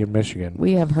 Brewery in Michigan.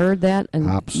 We have heard that and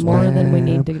Hop more than we Slam.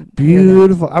 need to hear that.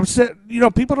 Beautiful. I'm saying,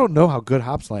 people don't know how good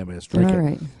Hop Slam is. Drink All it.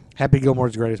 right. Happy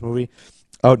Gilmore's the greatest movie.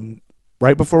 Oh,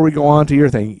 right before we go on to your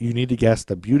thing, you need to guess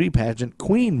the beauty pageant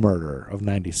queen murder of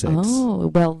 96. Oh,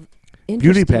 well,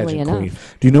 Beauty interestingly pageant enough. queen.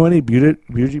 Do you know any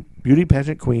beauty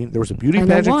pageant queen? There was a beauty I know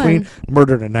pageant one. queen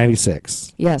murdered in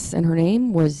 96. Yes, and her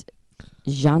name was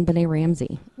Benet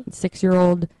Ramsey,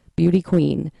 6-year-old beauty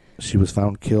queen. She was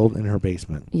found killed in her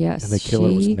basement. Yes, And the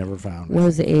killer was she never found.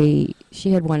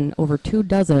 She had won over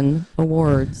 24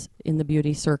 awards in the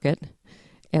beauty circuit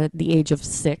at the age of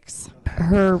 6.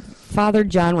 Her father,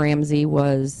 John Ramsey,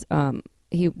 was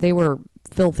they were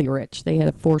filthy rich. They had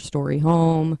a 4-story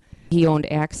home. He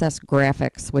owned Access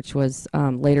Graphics, which was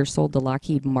later sold to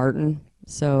Lockheed Martin.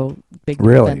 So big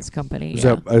defense company. Is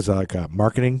Yeah. that like a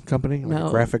marketing company, like No.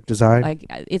 graphic design?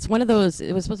 It's one of those.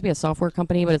 It was supposed to be a software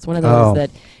company, but it's one of those that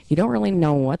you don't really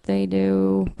know what they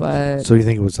do. But So you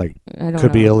think it was like I don't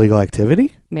could be know. illegal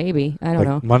activity, Maybe I don't like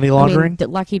know. money laundering?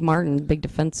 Lockheed Martin, big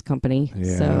defense company.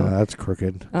 Yeah, So, that's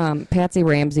crooked. Patsy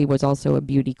Ramsey was also a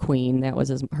beauty queen. That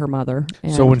was her mother.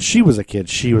 And, So when she was a kid,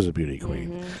 she was a beauty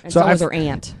queen. and so, was her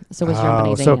aunt. So was Jean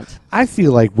Benet's aunt. I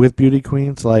feel like with beauty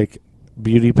queens, like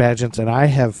beauty pageants, and I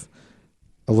have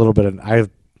a little bit of. I've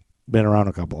been around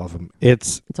a couple of them.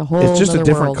 It's a whole. It's just a nother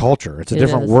different world. culture. It's a It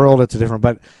different is. world. It's a different.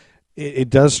 But it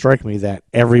does strike me that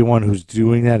everyone who's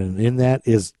doing that and in that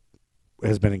has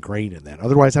been ingrained in that.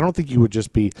 Otherwise, I don't think you would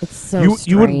just be. It's so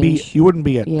You wouldn't be. strange. You wouldn't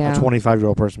be a Yeah.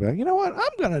 25-year-old person. Be like, you know what, I'm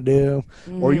gonna do.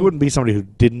 Or you Mhm. wouldn't be somebody who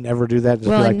didn't ever do that. Just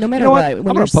Well, be like, and no matter you know what, what, I'm when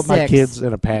gonna you're put my 6, kids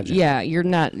in a pageant. Yeah, you're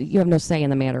not. You have no say in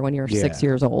the matter when you're Yeah. 6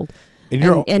 years old. And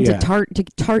you're And yeah. to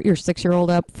tart your 6-year-old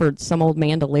up for some old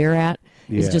man to leer at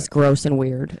is Yeah. just gross and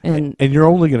weird. And And you're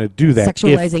only going to do that if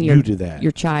sexualizing you do that.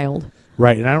 your child.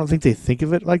 Right, and I don't think they think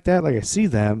of it like that. Like I see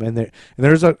them, and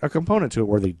there's a component to it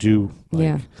where they do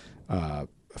like,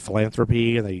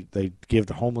 philanthropy, and they give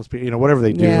to homeless people, whatever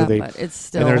they do. Yeah, they, but it's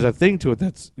still. and there's a thing to it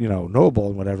that's noble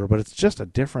and whatever, but it's just a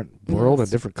different world and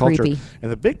it's different culture. creepy.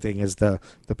 And the big thing is the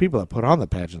people that put on the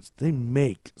pageants, they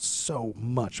make so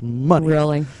much money.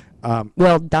 Really?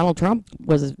 Well, Donald Trump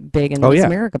was big in the Oh, Miss yeah.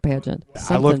 America pageant.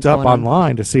 I looked Something's up going on.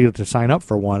 online to sign up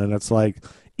for one, and it's like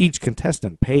each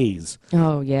contestant pays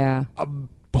Oh yeah, a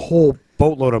whole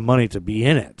boatload of money to be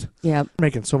in it. yeah.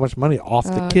 Making so much money off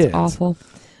the It's kids. awful.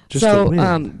 Just to So,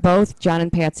 win. both John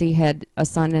and Patsy had a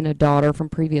son and a daughter from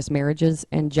previous marriages,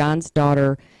 and John's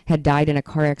daughter had died in a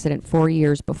car accident 4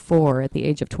 years before at the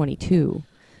age of 22.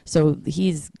 So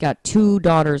he's got 2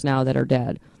 daughters now that are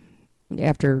dead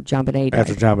after John Benet died.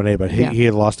 After John Benet, but Yeah. he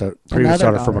had lost a previous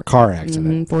Another daughter from a daughter. car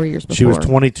accident. 4 years before. She was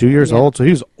 22 years Yeah. old, so he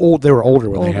was old. They were older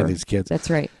when they had Older. these kids. That's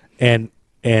right. And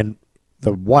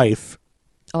the wife,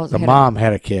 Also the mom,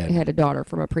 had a kid, had a daughter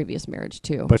from a previous marriage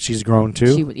too. but she's grown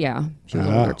too. She was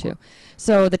Oh. older too.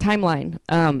 So the timeline.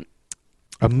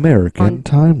 American on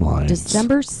timelines.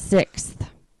 December 6th.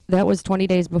 That was 20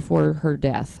 days before her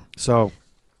death. So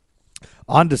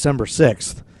on December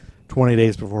 6th, 20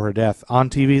 days before her death, on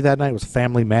TV that night was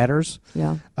Family Matters.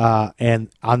 Yeah. And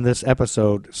on this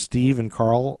episode, Steve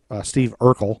Urkel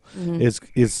Mm-hmm.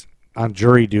 is on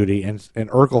jury duty, and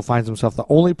Urkel finds himself the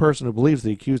only person who believes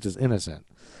the accused is innocent.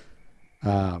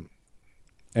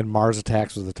 And Mars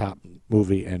Attacks was the top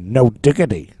movie, and No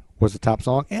Diggity was the top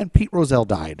song, and Pete Rozelle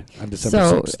died on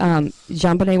December 6th.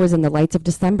 Jean Benet was in the Lights of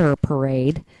December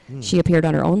parade. Hmm. She appeared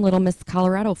on her own Little Miss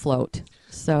Colorado float.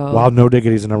 So While No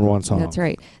Diggity is the number one song. that's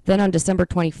right. Then on December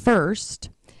 21st,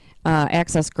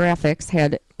 Access Graphics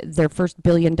had their first $1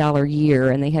 billion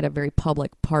year, and they had a very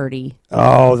public party.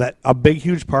 Oh, a big,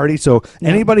 huge party. So Yeah.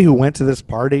 anybody who went to this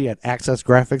party at Access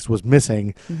Graphics was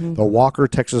missing the Walker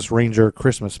Texas Ranger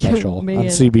Christmas special on man.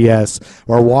 CBS,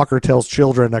 where Walker tells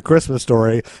children a Christmas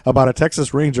story about a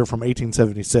Texas Ranger from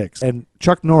 1876. And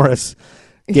Chuck Norris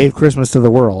gave Christmas to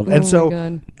the world. Oh And my so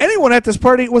God. anyone at this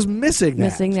party was missing that.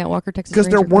 Missing that Walker Texas Because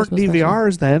there Ranger weren't Christmas special.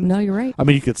 DVRs then. No, you're right. I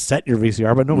mean, you could set your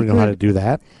VCR, but nobody knew how to do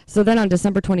that. So then on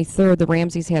December 23rd, the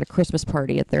Ramseys had a Christmas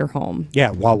party at their home. Yeah,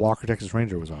 while Walker Texas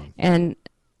Ranger was on. And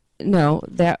no,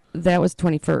 that was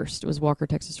 21st. It was Walker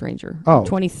Texas Ranger. Oh.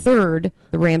 23rd,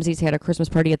 the Ramseys had a Christmas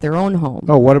party at their own home.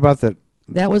 Oh, what about the...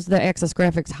 That was the Access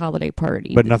Graphics holiday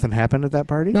party. But nothing happened at that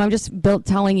party? No, I'm just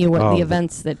telling you what Oh. the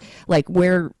events that, like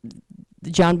where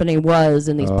John Benet was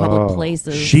in these public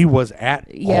places. She was at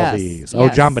all Yes, these. Oh,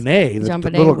 yes. John Benet, the John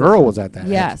Benet little girl was at that.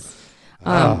 Yes.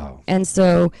 Oh. And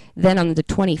so then on the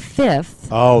 25th,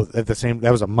 Oh, at the same.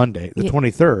 That was a Monday. The Yeah.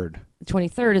 23rd.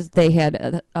 23rd is they had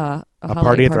a A holiday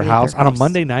party at their house on a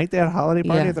Monday night. They had a holiday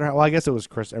party Yeah. at their house. Well, I guess it was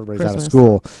everybody's out of Christmas.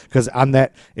 school because on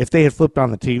that, if they had flipped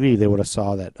on the TV, they would have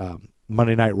saw that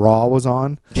Monday Night Raw was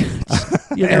on.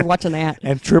 You're watching that.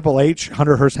 And Triple H,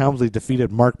 Hunter Hearst Helmsley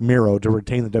defeated Mark Miro to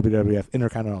retain the WWF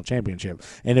Intercontinental Championship.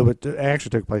 And it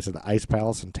actually took place at the Ice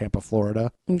Palace in Tampa,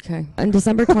 Florida. Okay. On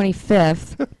December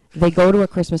 25th, they go to a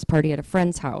Christmas party at a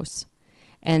friend's house.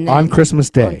 And then, on Christmas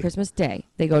Day. On Christmas Day.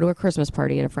 They go to a Christmas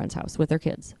party at a friend's house with their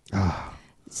kids.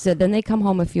 So then they come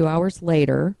home a few hours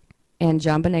later, and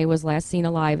John Benet was last seen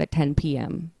alive at 10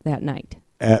 p.m. that night.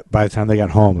 By the time they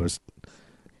got home,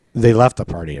 they left the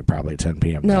party at probably 10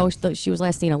 p.m. No, she was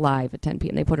last seen alive at 10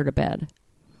 p.m. They put her to bed.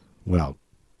 Well,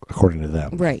 according to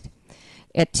them. Right.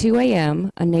 At 2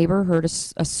 a.m., a neighbor heard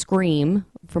a scream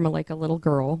from a little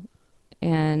girl,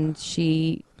 and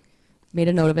she made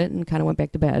a note of it and kind of went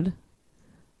back to bed,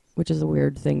 which is a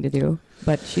weird thing to do,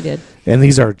 but she did. And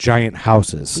these are giant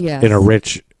houses in a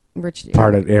rich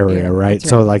part of area, right?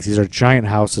 So, these are giant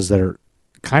houses that are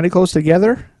kind of close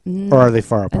together, or are they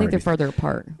far apart? I think they're farther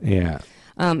apart. Yeah.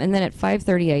 And then at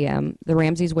 5:30 a.m., the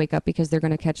Ramseys wake up because they're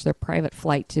going to catch their private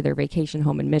flight to their vacation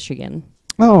home in Michigan.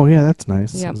 Oh, yeah, that's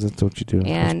nice. Yep. That's what you do.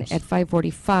 And at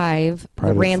 5:45,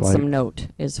 the ransom note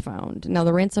is found. Now,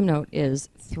 the ransom note is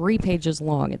 3 pages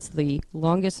long. It's the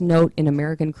longest note in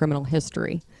American criminal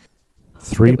history.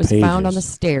 3 pages. It was found on the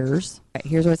stairs.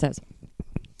 Here's what it says.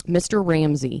 Mr.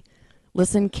 Ramsey,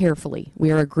 listen carefully.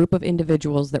 We are a group of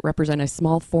individuals that represent a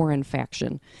small foreign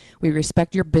faction. We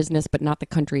respect your business, but not the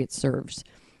country it serves.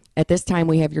 At this time,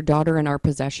 we have your daughter in our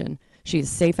possession. She is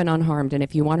safe and unharmed, and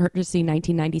if you want her to see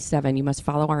 1997, you must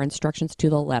follow our instructions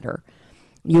to the letter.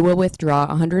 You will withdraw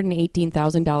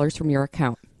 $118,000 from your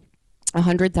account.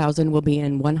 $100,000 will be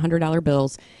in $100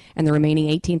 bills, and the remaining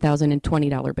 $18,000 in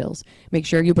 $20 bills. Make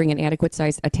sure you bring an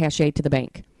adequate-sized attaché to the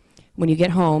bank. When you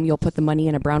get home, you'll put the money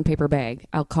in a brown paper bag.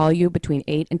 I'll call you between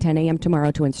 8 and 10 a.m.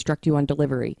 tomorrow to instruct you on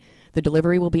delivery. The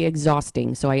delivery will be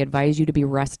exhausting, so I advise you to be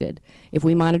rested. If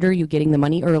we monitor you getting the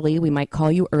money early, we might call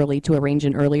you early to arrange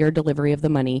an earlier delivery of the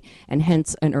money and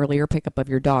hence an earlier pickup of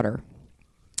your daughter.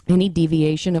 Any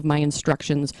deviation of my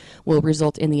instructions will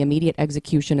result in the immediate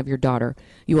execution of your daughter.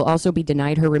 You will also be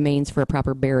denied her remains for a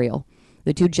proper burial.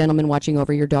 The 2 gentlemen watching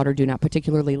over your daughter do not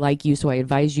particularly like you, so I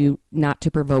advise you not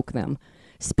to provoke them.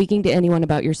 Speaking to anyone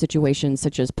about your situation,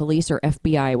 such as police or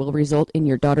FBI, will result in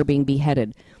your daughter being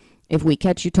beheaded. If we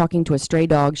catch you talking to a stray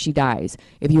dog, she dies.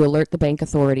 If you alert the bank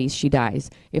authorities, she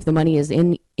dies. If the money is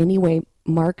in any way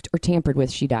marked or tampered with,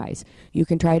 she dies. You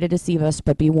can try to deceive us,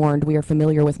 but be warned, we are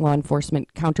familiar with law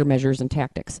enforcement countermeasures and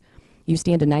tactics. You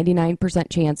stand a 99%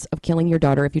 chance of killing your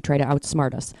daughter if you try to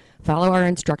outsmart us. Follow our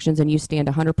instructions and you stand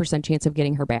a 100% chance of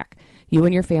getting her back. You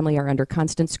and your family are under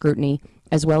constant scrutiny,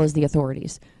 as well as the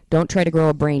authorities. Don't try to grow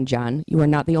a brain, John. You are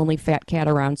not the only fat cat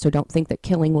around, so don't think that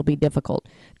killing will be difficult.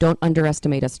 Don't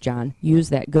underestimate us, John. Use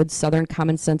that good Southern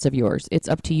common sense of yours. It's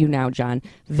up to you now, John.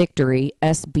 Victory,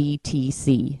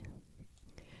 SBTC.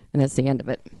 And that's the end of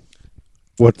it.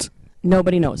 What's...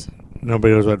 Nobody knows.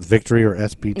 Nobody knows what victory or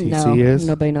SBTC is?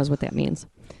 Nobody knows what that means.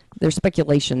 There's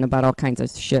speculation about all kinds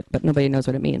of shit, but nobody knows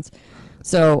what it means.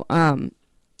 So,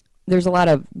 there's a lot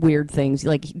of weird things.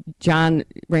 Like, John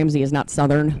Ramsey is not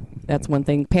Southern. That's one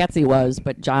thing. Patsy was,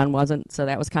 but John wasn't, so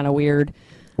that was kind of weird.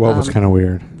 What was kind of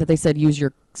weird? That they said use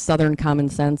your Southern common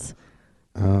sense.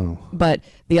 Oh. But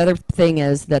the other thing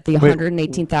is that the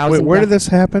 $118,000... Wait, where did this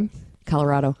happen?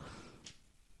 Colorado.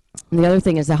 And the other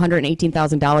thing is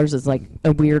 $118,000 is like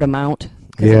a weird amount.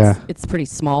 Yeah. It's pretty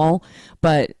small,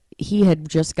 but he had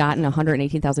just gotten a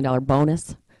 $118,000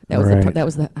 bonus. That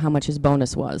was how much his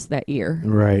bonus was that year.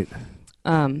 Right.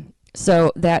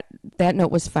 So that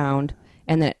note was found,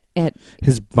 and that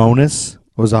his bonus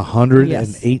was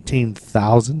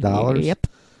 $118,000. Yep.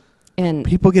 And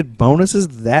people get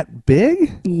bonuses that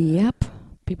big? Yep,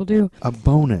 people do. A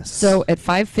bonus. So at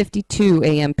 5:52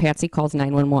 a.m., Patsy calls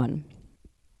 911.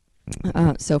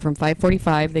 So from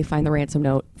 5:45, they find the ransom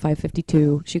note.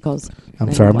 5:52, she calls.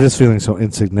 I'm sorry, I'm just feeling so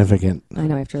insignificant. I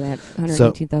know. After that,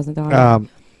 $118,000.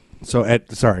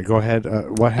 Sorry, go ahead.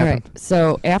 What happened? All right.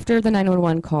 So after the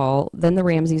 911 call, then the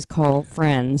Ramseys call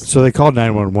friends. So they called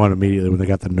 911 immediately when they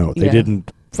got the note. They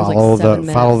didn't follow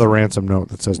the ransom note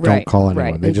that says don't call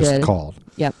anyone. Right, they just called.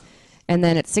 Yep. And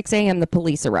then at 6 a.m. the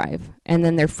police arrive, and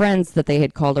then their friends that they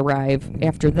had called arrive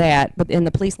after that. And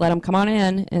the police let them come on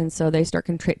in, and so they start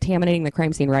contaminating the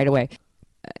crime scene right away.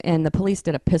 And the police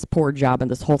did a piss poor job in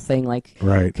this whole thing,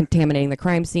 contaminating the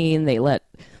crime scene. They let.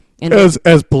 As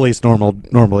police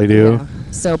normally do. Yeah.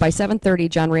 So by 7:30,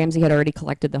 John Ramsey had already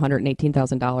collected the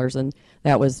 $118,000, and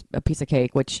that was a piece of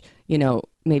cake. Which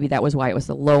maybe that was why it was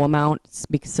a low amount,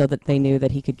 so that they knew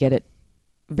that he could get it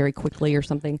very quickly or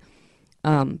something.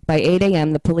 By 8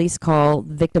 a.m., the police call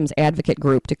Victims Advocate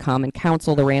Group to come and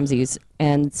counsel the Ramseys,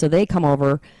 and so they come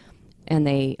over, and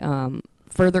they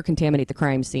further contaminate the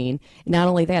crime scene. Not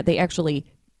only that, they actually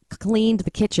cleaned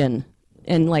the kitchen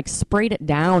and like sprayed it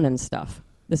down and stuff.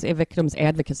 This victims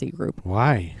advocacy group.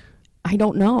 Why? I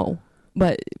don't know,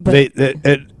 but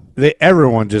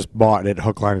everyone just bought it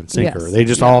hook, line, and sinker. Yes. They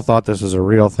just all thought this was a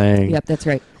real thing. Yep, that's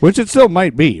right. Which it still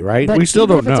might be, right? But we still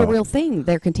even don't know. If it's a real thing,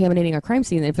 they're contaminating a crime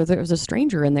scene. If there was a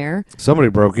stranger in there, somebody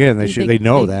broke in. They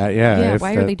know that. Yeah. Yeah.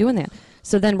 Why are they doing that?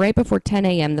 So then, right before 10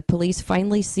 a.m., the police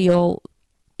finally seal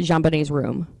Jean Benet's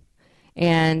room,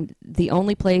 and the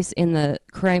only place in the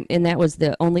crime, and that was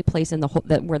the only place in the whole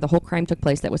where the whole crime took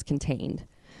place that was contained.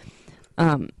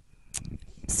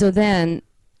 So then,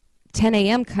 10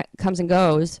 a.m. comes and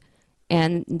goes,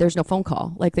 and there's no phone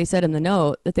call. Like they said in the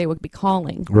note that they would be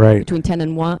calling between 10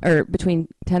 and 1, or between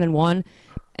 10 and 1,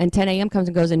 and 10 a.m. comes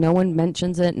and goes, and no one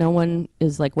mentions it. No one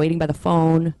is like waiting by the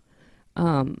phone,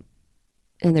 and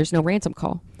there's no ransom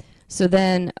call. So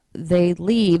then they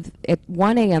leave at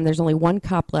 1 a.m. There's only one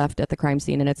cop left at the crime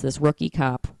scene, and it's this rookie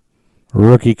cop.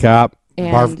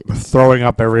 And throwing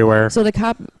up everywhere. So the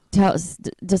cop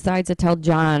decides to tell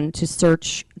John to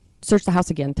search the house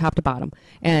again, top to bottom,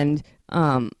 and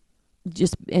and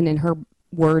in her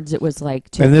words, it was like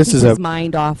to keep his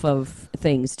mind off of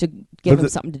things, to give him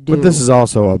something to do. But this is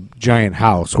also a giant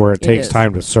house where it takes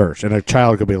time to search, and a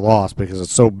child could be lost because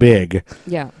it's so big.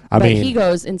 Yeah, but he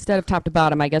goes, instead of top to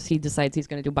bottom, I guess he decides he's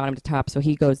going to do bottom to top, so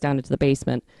he goes down into the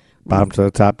basement. Bottom to the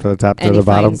top, to the top, to the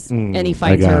bottom. And he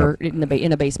finds her in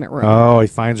a basement room. Oh, he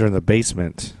finds her in the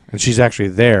basement. And she's actually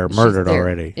there, murdered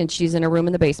already. And she's in a room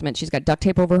in the basement. She's got duct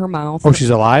tape over her mouth. Oh, she's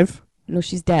alive? No,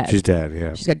 she's dead. She's dead,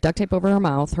 yeah. She's got duct tape over her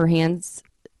mouth. Her hands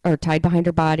are tied behind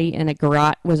her body, and a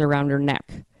garrote was around her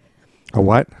neck. A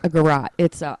what? A garrote.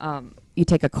 It's you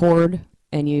take a cord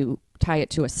and you tie it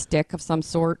to a stick of some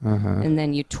sort, and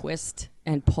then you twist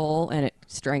and pull, and it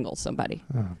strangles somebody.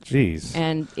 Oh, jeez.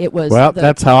 And it was... Well,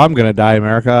 that's how I'm going to die,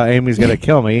 America. Amy's going to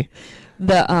kill me.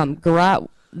 The garrote,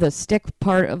 the stick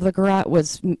part of the garrote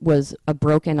was a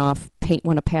broken off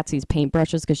one of Patsy's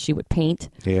paintbrushes, because she would paint.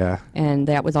 Yeah. And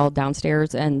that was all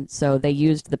downstairs, and so they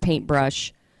used the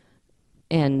paintbrush,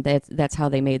 and that's how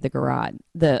they made the garrote.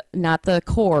 Not the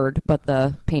cord, but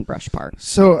the paintbrush part.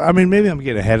 So, I mean, maybe I'm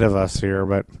getting ahead of us here,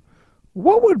 but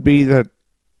what would be the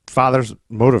father's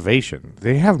motivation?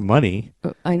 They have money.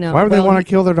 I know. Why would they want to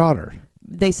kill their daughter?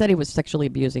 They said he was sexually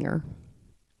abusing her.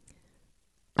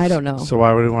 I don't know. So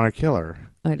why would he want to kill her?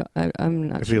 I'm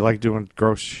not if sure. he liked doing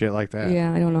gross shit like that.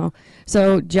 Yeah, I don't know.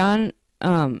 So John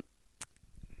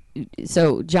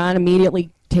immediately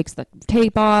takes the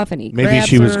tape off, and he grabs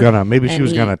she was her,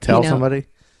 gonna tell somebody.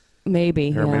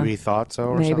 Maybe. Or maybe he thought so,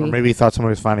 or something. Or maybe he thought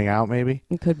somebody was finding out. Maybe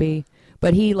it could be,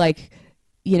 but he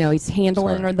he's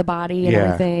handling the body and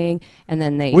everything, and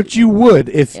then which you would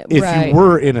if you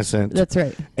were innocent. That's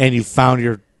right. And you found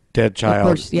your dead child, of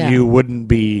course, you wouldn't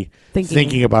be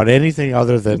thinking about anything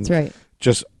other than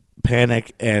just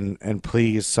panic and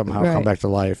please somehow come back to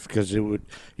life, because you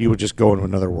would just go into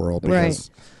another world.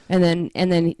 Because And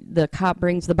then the cop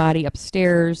brings the body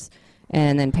upstairs,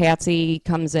 and then Patsy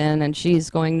comes in, and she's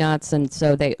going nuts, and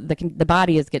so the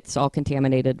body gets all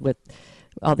contaminated with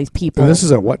all these people. And this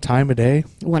is at what time of day?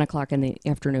 1 o'clock in the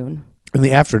afternoon. In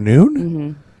the afternoon?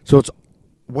 Mm-hmm. So it's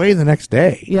way the next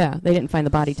day. Yeah, they didn't find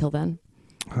the body till then.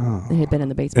 Oh. They had been in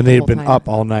the basement. And they had been up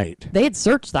all night. They had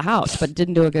searched the house, but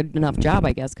didn't do a good enough job,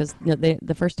 I guess, because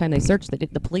the first time they searched,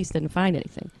 the police didn't find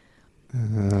anything.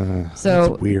 So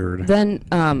that's weird. Then,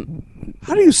 how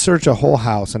do you search a whole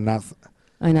house and not?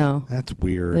 I know, that's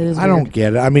weird. It is I don't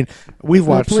get it. I mean, we've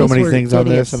watched so many things on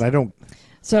this, and I don't.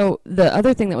 So the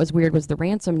other thing that was weird was the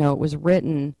ransom note was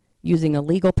written using a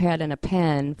legal pad and a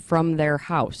pen from their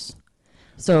house.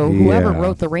 So whoever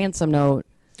wrote the ransom note,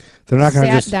 they're not going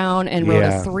to sat down and wrote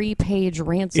a 3-page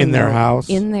ransom in their note house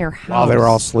in their house while they were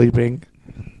all sleeping.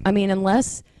 I mean,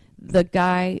 unless the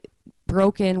guy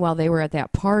broke in while they were at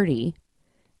that party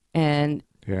and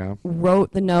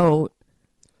wrote the note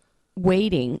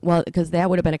waiting, because that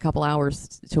would have been a couple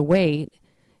hours to wait.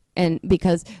 And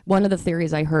because one of the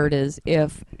theories I heard is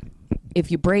if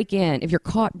you break in, if you're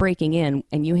caught breaking in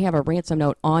and you have a ransom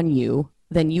note on you,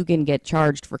 then you can get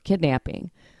charged for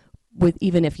kidnapping,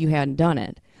 even if you hadn't done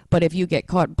it. But if you get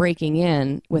caught breaking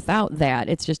in without that,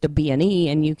 it's just a B&E,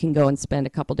 and you can go and spend a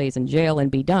couple days in jail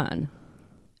and be done.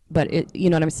 But you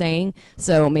know what I'm saying?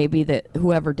 So maybe that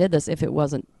whoever did this, if it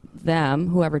wasn't them,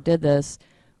 whoever did this,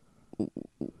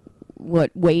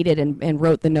 waited and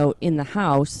wrote the note in the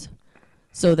house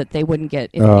so that they wouldn't get,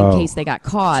 in case they got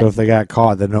caught. So if they got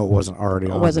caught, the note wasn't already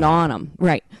on them. It wasn't on them,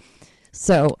 right.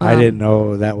 So I didn't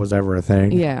know that was ever a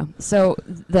thing. Yeah. So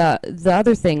the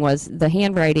other thing was the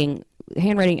handwriting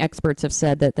handwriting experts have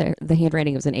said that the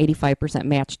handwriting was an 85%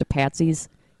 match to Patsy's,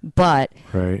 but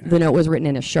the note was written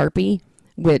in a Sharpie,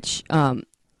 which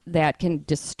that can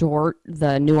distort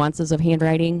the nuances of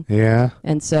handwriting. Yeah.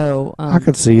 And so I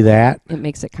could see that. It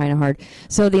makes it kind of hard.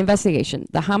 So the investigation,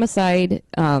 the homicide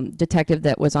detective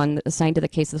that was assigned to the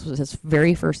case, this was his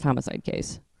very first homicide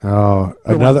case. Oh,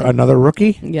 another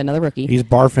rookie? Yeah, another rookie. He's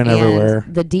barfing everywhere.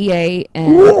 The DA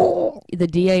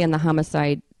and the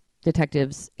homicide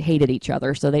detectives hated each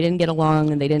other, so they didn't get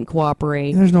along and they didn't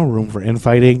cooperate. There's no room for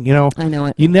infighting, you know. I know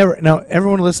it. You never. Now,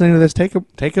 everyone listening to this, take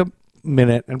a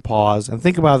minute and pause and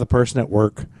think about the person at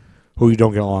work who you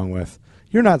don't get along with.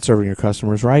 You're not serving your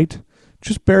customers right.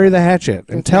 Just bury the hatchet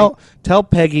and tell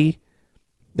Peggy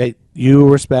that you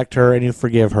respect her and you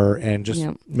forgive her and just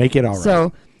make it all right.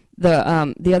 So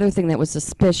the other thing that was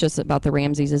suspicious about the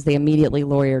Ramseys is they immediately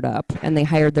lawyered up and they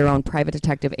hired their own private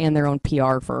detective and their own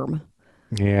PR firm.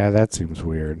 Yeah, that seems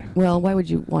weird. Well, why would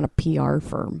you want a PR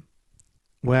firm?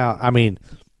 Well, I mean,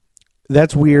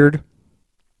 that's weird,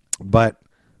 but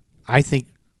I think,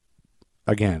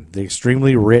 again, the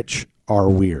extremely rich are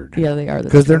weird. Yeah, they are.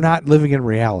 Because they're not living in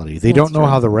reality. They don't know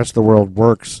how the rest of the world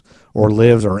works or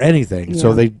lives or anything. Yeah.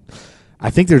 So I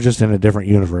think they're just in a different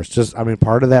universe.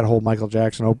 Part of that whole Michael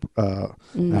Jackson, not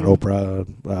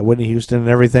Oprah, Whitney Houston and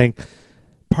everything,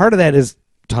 part of that is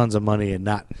tons of money and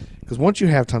not, because once you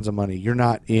have tons of money, you're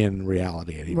not in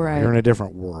reality anymore. Right. You're in a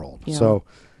different world. Yeah. So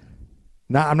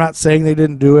I'm not saying they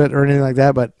didn't do it or anything like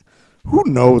that, but who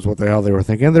knows what the hell they were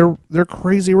thinking? They're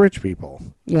crazy rich people.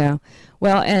 Yeah.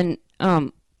 Well, and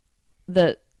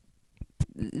the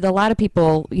lot of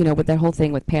people, with that whole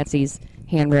thing with Patsy's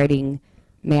handwriting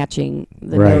matching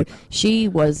the note, she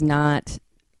was not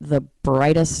the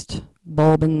brightest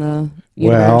bulb in the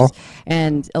universe.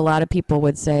 And a lot of people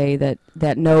would say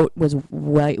that note was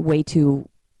way too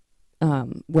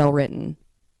well written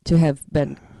to have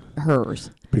been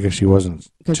hers. Because she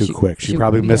wasn't too quick. She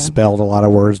probably misspelled a lot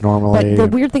of words normally. But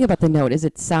the weird thing about the note is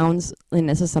it sounds, and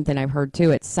this is something I've heard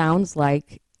too, it sounds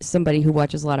like somebody who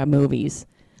watches a lot of movies.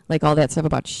 Like all that stuff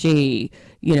about you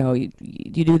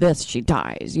do this, she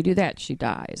dies. You do that, she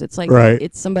dies. It's like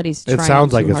it's somebody's trying. It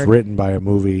sounds like it's hard. written by a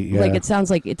movie. Yeah. Like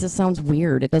it just sounds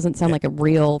weird. It doesn't sound like a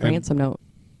real ransom note.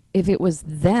 If it was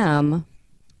them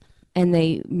and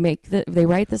they write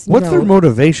this note. What's their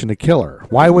motivation to kill her?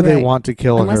 Why would they want to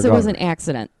kill her? Unless it was an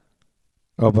accident.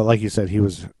 Oh, but like you said, he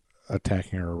was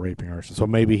attacking her or raping her. So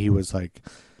maybe he was like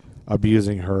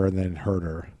abusing her and then hurt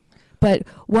her. But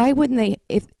why wouldn't they,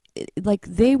 if like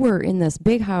they were in this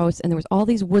big house and there was all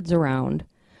these woods around,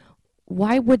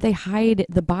 why would they hide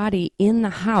the body in the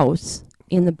house,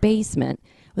 in the basement?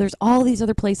 There's all these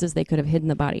other places they could have hidden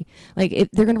the body. Like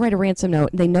if they're going to write a ransom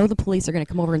note, they know the police are going to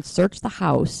come over and search the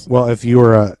house. Well, if you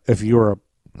were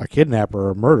a kidnapper or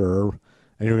a murderer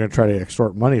and you're going to try to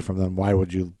extort money from them, why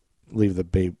would you leave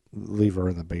her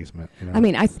in the basement? I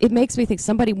mean, it makes me think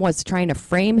somebody was trying to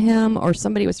frame him or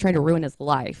somebody was trying to ruin his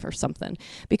life or something.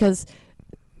 Because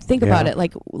think about it,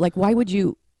 like why would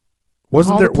you?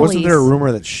 Wasn't there a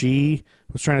rumor that she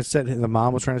was trying to the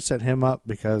mom was trying to set him up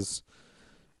because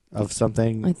of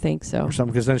something? I think so. Or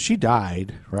something, because then she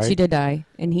died, right? She did die,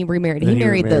 and he remarried. He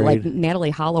married Natalie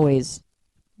Holloway's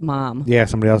mom. Yeah,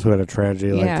 somebody else who had a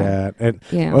tragedy like that. And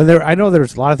I know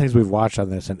there's a lot of things we've watched on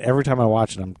this, and every time I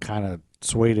watch it, I'm kind of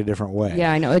swayed a different way.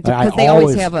 Yeah, I know. Because they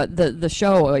always have the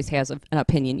show always has an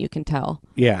opinion, you can tell.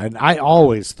 Yeah, and I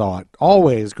always thought,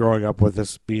 growing up with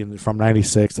this being from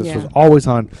 96, this was always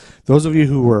on. Those of you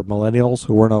who were millennials,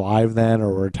 who weren't alive then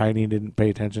or were tiny and didn't pay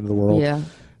attention to the world,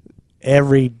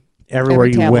 everywhere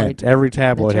you went, every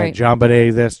tabloid had John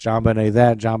Benet this, John Benet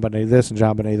that, John Benet this, and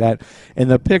John Benet that. And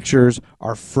the pictures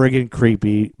are friggin'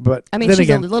 creepy. But I mean, she's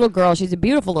a little girl. She's a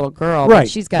beautiful little girl. Right. But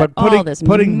she's got all this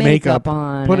makeup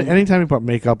on. Anytime you put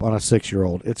makeup on a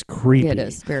 6-year-old, it's creepy. It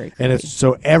is very creepy. And it's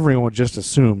so everyone just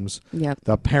assumes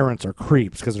the parents are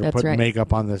creeps because they're putting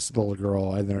makeup on this little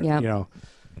girl. And they're,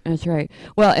 That's right.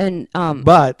 Well, and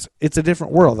but it's a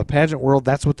different world. The pageant world,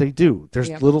 that's what they do. There's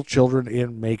little children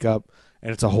in makeup.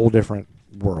 And it's a whole different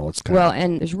world.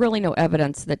 And there's really no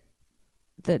evidence that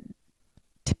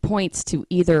points to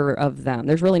either of them.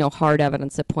 There's really no hard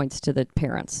evidence that points to the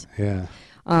parents. Yeah.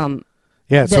 So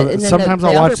sometimes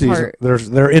I'll watch these.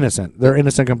 They're innocent. They're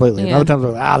innocent completely. And other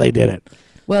times, they did it.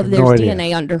 Well, there's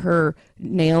DNA under her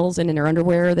nails and in her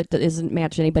underwear that doesn't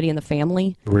match anybody in the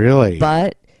family. Really?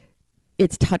 But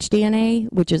it's touch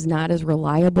DNA, which is not as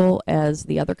reliable as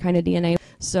the other kind of DNA.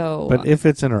 So. But if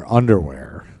it's in her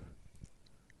underwear.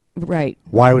 Right.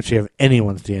 Why would she have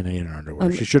anyone's DNA in her underwear?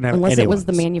 She shouldn't have unless anyone's. It was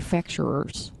the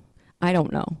manufacturer's. I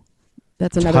don't know.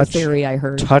 That's another theory I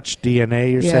heard. Touch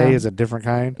DNA, you say, is a different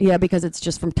kind? Yeah, because it's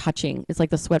just from touching. It's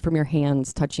like the sweat from your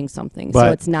hands touching something. But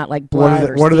so it's not like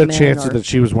blood what are the semen chances that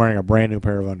she was wearing a brand new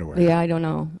pair of underwear? Yeah, I don't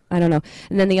know. And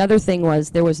then the other thing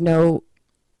was there was no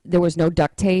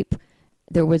duct tape,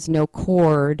 there was no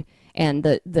cord, and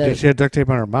she had duct tape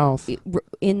on her mouth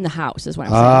in the house is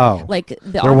what I'm saying. Like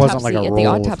there wasn't like a roll. At the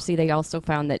autopsy, they also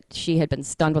found that she had been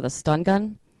stunned with a stun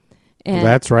gun. And,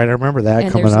 that's right. I remember that coming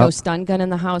up. And there's no stun gun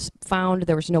in the house found.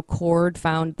 There was no cord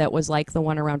found that was like the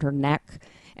one around her neck.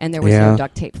 And there was no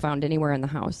duct tape found anywhere in the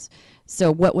house.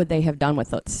 So what would they have done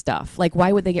with that stuff? Like,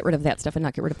 why would they get rid of that stuff and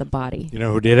not get rid of the body? You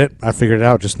know who did it? I figured it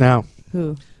out just now.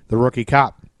 Who? The rookie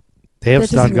cop. They have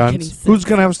stun guns. Who's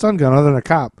going to have a stun gun other than a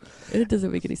cop? It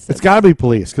doesn't make any sense. It's got to be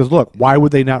police. Because, look, why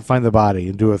would they not find the body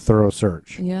and do a thorough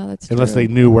search? Yeah, that's true. Unless they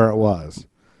knew where it was.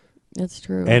 That's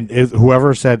true. And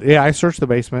whoever said, yeah, I searched the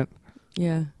basement.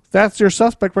 Yeah. That's your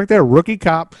suspect right there. Rookie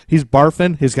cop. He's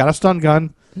barfing. He's got a stun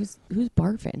gun. Who's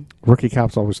barfing? Rookie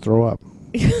cops always throw up.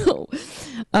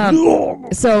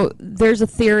 So there's a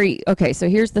theory. Okay, so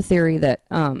here's the theory that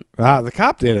the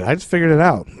cop did it. I just figured it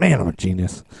out. Man, I'm a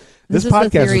genius. This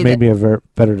podcast has made me a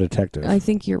better detective. I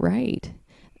think you're right.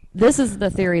 This is the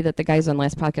theory that the guys on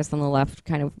last podcast on the left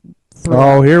kind of threw.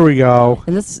 Oh, here we go.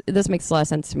 And this makes a lot of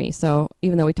sense to me. So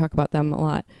even though we talk about them a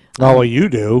lot. Well, you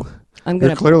do.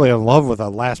 You're clearly in love with the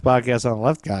last podcast on the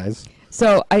left guys.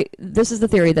 So this is the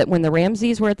theory that when the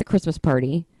Ramseys were at the Christmas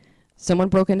party, someone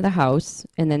broke into the house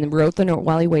and then wrote the note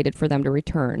while he waited for them to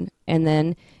return, and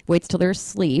then waits till they're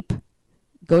asleep,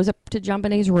 goes up to John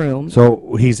Benet's room.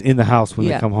 So he's in the house when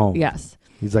they come home. Yes.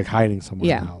 He's like hiding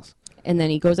somewhere in the house. And then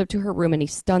he goes up to her room and he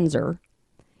stuns her.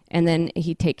 And then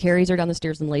he carries her down the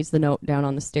stairs and lays the note down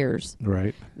on the stairs.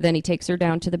 Right. Then he takes her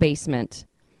down to the basement.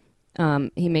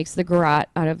 He makes the garrote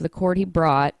out of the cord he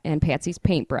brought and Patsy's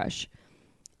paintbrush.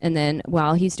 And then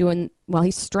while he's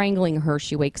strangling her,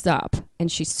 she wakes up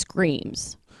and she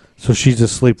screams. So she's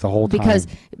asleep the whole time.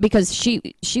 Because she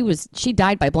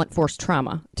died by blunt force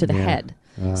trauma to the head.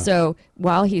 So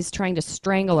while he's trying to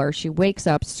strangle her, she wakes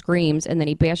up, screams, and then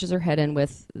he bashes her head in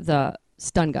with the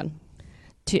stun gun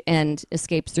and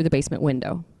escapes through the basement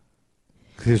window.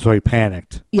 So he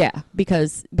panicked. Yeah,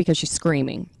 because she's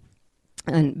screaming.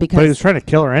 But he was trying to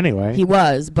kill her anyway. He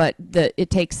was, but it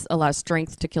takes a lot of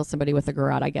strength to kill somebody with a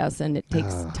garrote, I guess, and it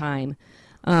takes time.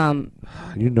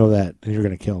 You know that, and you're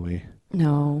going to kill me.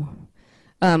 No.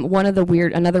 Another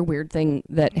weird thing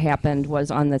that happened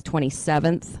was on the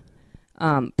 27th.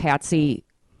 Patsy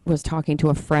was talking to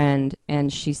a friend,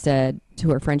 and she said to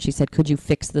her friend, "Could you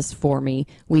fix this for me?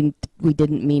 We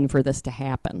didn't mean for this to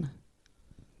happen."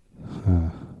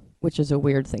 Which is a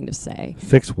weird thing to say.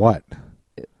 Fix what?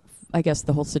 I guess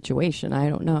the whole situation. I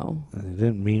don't know. They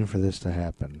didn't mean for this to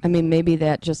happen. I mean, maybe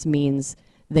that just means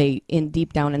they,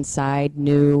 deep down inside,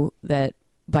 knew that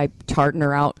by tarting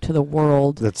her out to the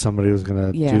world, that somebody was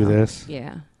going to do this.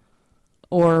 Yeah.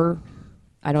 Or,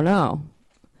 I don't know.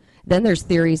 Then there's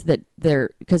theories that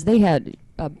because they had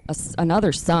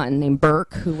another son named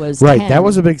Burke who was 10. That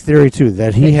was a big theory too.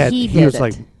 That he was it.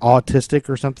 like autistic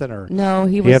or something, or no,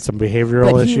 he had some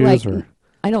behavioral issues, or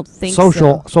I don't think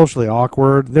socially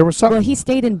awkward. There was something. Well, he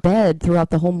stayed in bed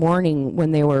throughout the whole morning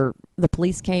when the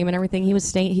police came and everything. He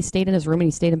stayed in his room and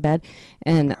he stayed in bed,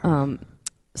 and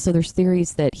so there's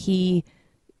theories that he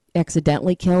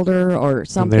accidentally killed her or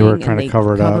something. And they were trying to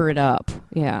cover it up.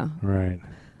 Yeah. Right.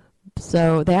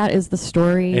 So that is the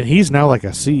story. And he's now like a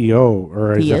CEO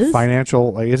or he's a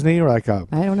financial, isn't he? Or like I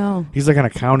don't know. He's like an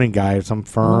accounting guy at some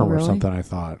firm really? or something, I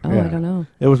thought. Oh, yeah. I don't know.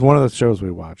 It was one of the shows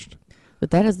we watched. But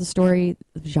that is the story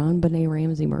of Jean Benet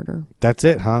Ramsey murder. That's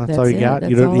it, huh? That's all you got?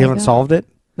 You haven't solved it?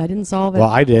 I didn't solve it. Well,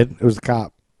 I did. It was a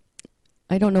cop.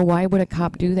 I don't know. Why would a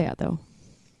cop do that, though?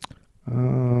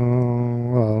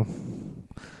 Well,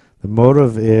 the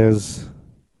motive is,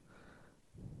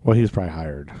 well, he was probably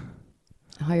hired.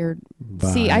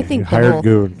 I think hired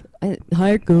goon.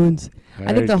 Hired goons.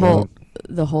 I think goon.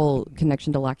 the whole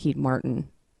connection to Lockheed Martin.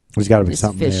 There's got to be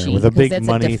something fishy, there with a big that's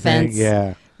money a defense, thing.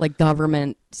 Yeah, like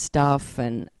government stuff,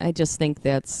 and I just think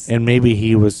that's. And maybe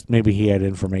he had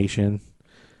information.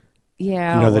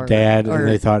 Yeah, the dad, and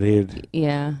they thought he'd.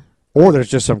 Yeah. Or there's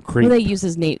just some creep. Well, they use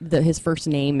his name, his first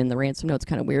name in the ransom note. It's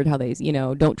kind of weird how they,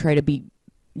 don't try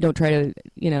to,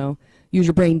 use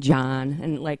your brain, John,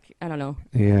 and I don't know.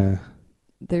 Yeah.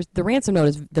 The ransom note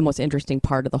is the most interesting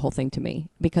part of the whole thing to me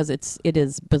because it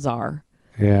is bizarre.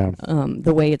 Yeah.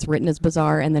 The way it's written is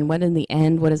bizarre, and then what in the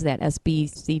end? What does that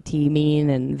SBCT mean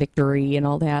and victory and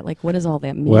all that? What does all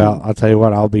that mean? Well, I'll tell you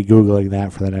what. I'll be Googling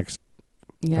that for the next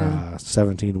Yeah.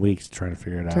 17 weeks trying to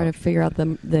figure it out. Trying to figure out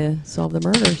solve the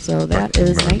murder. So that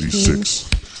is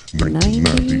 1996,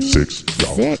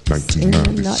 y'all.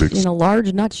 1996. in a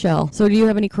large nutshell. So do you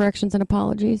have any corrections and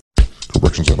apologies?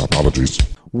 Corrections and apologies.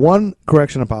 One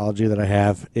correction apology that I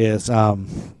have is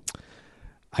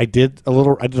I did a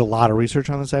lot of research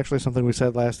on this, actually, something we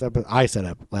said last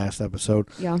episode.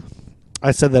 Yeah.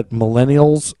 I said that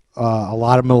millennials, a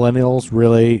lot of millennials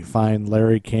really find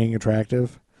Larry King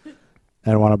attractive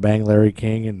and want to bang Larry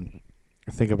King and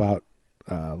think about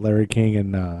Larry King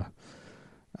and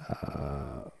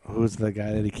who's the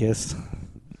guy that he kissed?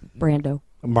 Brando.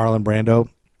 Marlon Brando.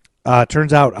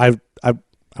 Turns out I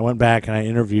went back and I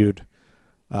interviewed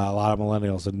a lot of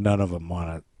millennials, and none of them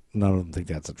think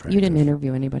that's attractive. You didn't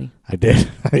interview anybody. I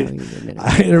did. No, you didn't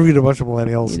I interviewed a bunch of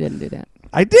millennials. You didn't do that.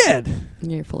 I did.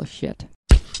 You're full of shit.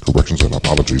 Corrections and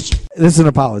apologies. This is an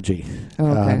apology. Oh,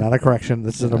 okay. Not a correction.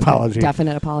 This is an apology.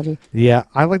 Definite apology. Yeah,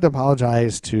 I'd like to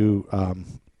apologize to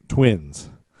twins.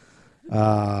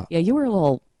 Yeah, you were a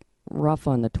little rough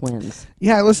on the twins.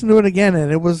 Yeah, I listened to it again,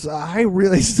 and it was, I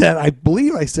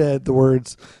believe I said the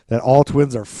words that all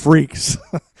twins are freaks.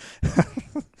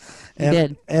 You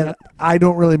did. And Yep. I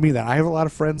don't really mean that. I have a lot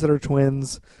of friends that are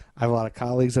twins. I have a lot of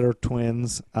colleagues that are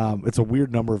twins. It's a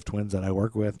weird number of twins that I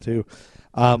work with, too.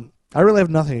 I really have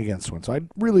nothing against twins, so I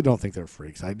really don't think they're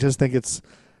freaks. I just think it's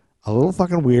a little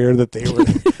fucking weird that they were...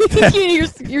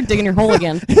 You're digging your hole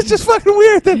again. It's just fucking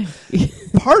weird that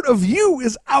part of you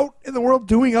is out in the world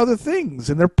doing other things,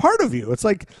 and they're part of you. It's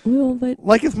like,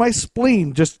 like if my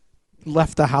spleen just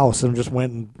left the house and just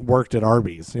went and worked at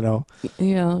Arby's, you know?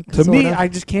 Yeah. To me, I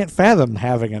just can't fathom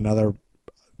having another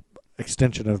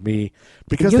extension of me,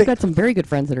 because you've got some very good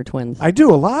friends that are twins. I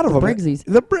do, a lot of them. Briggsies.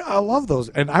 I love those,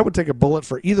 and I would take a bullet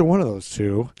for either one of those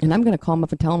two. And I'm going to call them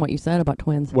up and tell them what you said about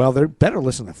twins. Well, they better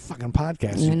listen to the fucking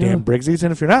podcast, I you know. damn Briggsies.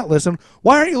 And if you're not listening,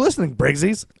 why aren't you listening,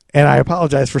 Briggsies? And I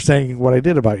apologize for saying what I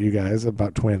did about you guys,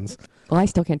 about twins. Well, I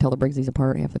still can't tell the Briggsies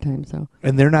apart half the time, so.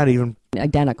 And they're not even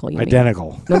Identical, you mean.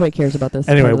 identical. Nobody cares about this.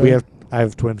 Anyway, totally. I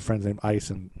have twin friends named Ice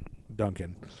and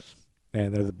Duncan,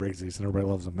 and they're the Briggsies, and everybody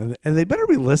loves them. And they better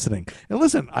be listening. And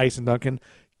listen, Ice and Duncan,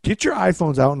 get your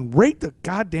iPhones out and rate the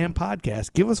goddamn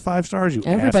podcast. Give us 5 stars, you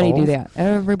Everybody assholes. do that.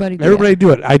 Everybody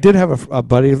do it. I did have a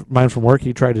buddy of mine from work.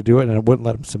 He tried to do it, and I wouldn't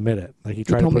let him submit it. Like, he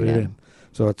tried to told put me it that. in.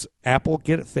 So it's Apple,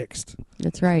 get it fixed.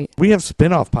 That's right. We have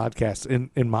spin-off podcasts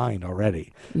in mind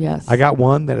already. Yes. I got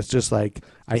one that is just like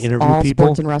I interview all people.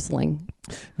 sports and wrestling.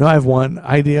 No, I have one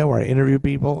idea where I interview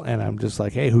people, and I'm just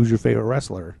like, hey, who's your favorite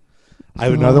wrestler? I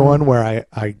have another one where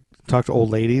I talk to old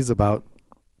ladies about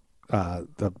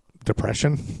the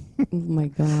depression. Oh, my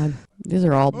God. These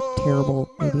are all terrible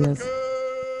ideas.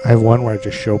 I have one where I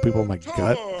just show people my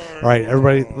gut. All right,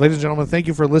 everybody, ladies and gentlemen, thank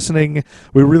you for listening.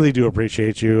 We really do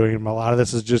appreciate you. I mean, a lot of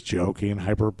this is just joking,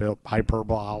 hyperbole,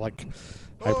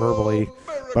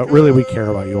 but really we care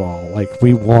about you all. Like,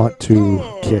 we want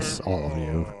to kiss all of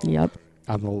you. Yep.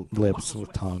 On the lips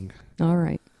with tongue. All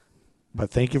right.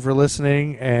 But thank you for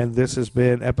listening, and this has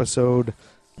been episode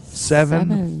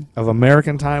 7 of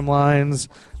American Timelines.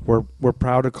 We're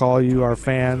proud to call you our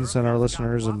fans and our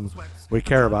listeners, and we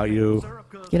care about you.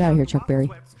 Get out of here, Chuck Berry.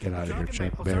 Get out of here,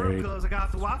 Chuck Berry.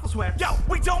 Yo,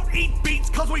 we don't eat beats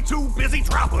cause we too busy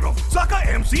dropping them. Sucker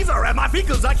MCs are at my feet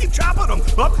cause I keep chopping them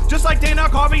up. Just like Dana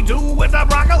Carvey do with the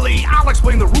broccoli. I'll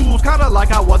explain the rules kinda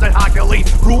like I was at Hockley.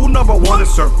 Rule number 1 is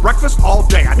serve breakfast all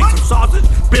day. I need some sausage,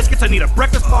 biscuits, I need a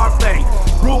breakfast parfait.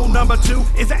 Rule number 2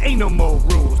 is there ain't no more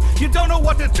rules. You don't know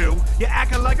what to do, you're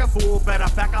acting like a fool. Better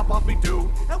back up off me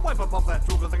too and wipe up off that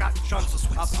stool cause I got chunks of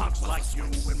punks like you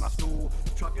in my stool.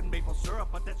 Chucking maple syrup,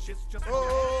 but that shit's just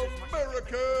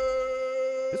America!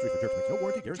 History for Jerks makes no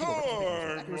warranty, guarantee, or representation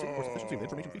of the accuracy or sufficiency of the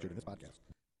information featured in this podcast.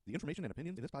 The information and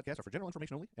opinions in this podcast are for general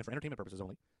information only and for entertainment purposes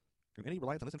only. And any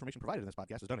reliance on this information provided in this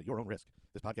podcast is done at your own risk.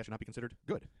 This podcast should not be considered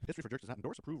good. History for Jerks does not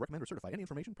endorse, approve, recommend, or certify any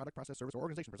information, product, process, service, or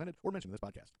organization presented or mentioned in this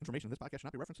podcast. Information in this podcast should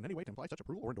not be referenced in any way to imply such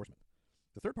approval or endorsement.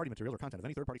 The third-party material or content of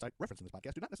any third-party site referenced in this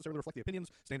podcast do not necessarily reflect the opinions,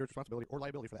 standards, responsibility, or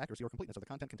liability for the accuracy or completeness of the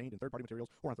content contained in third-party materials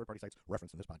or on third-party sites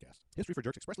referenced in this podcast. History for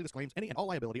Jerks expressly disclaims any and all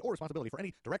liability or responsibility for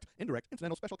any direct, indirect,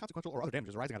 incidental, special, consequential, or other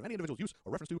damages arising out of any individual's use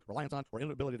or reference to, reliance on, or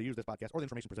inability to use this podcast or the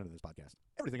information presented in this podcast.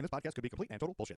 Everything in this podcast could be complete and total bullshit.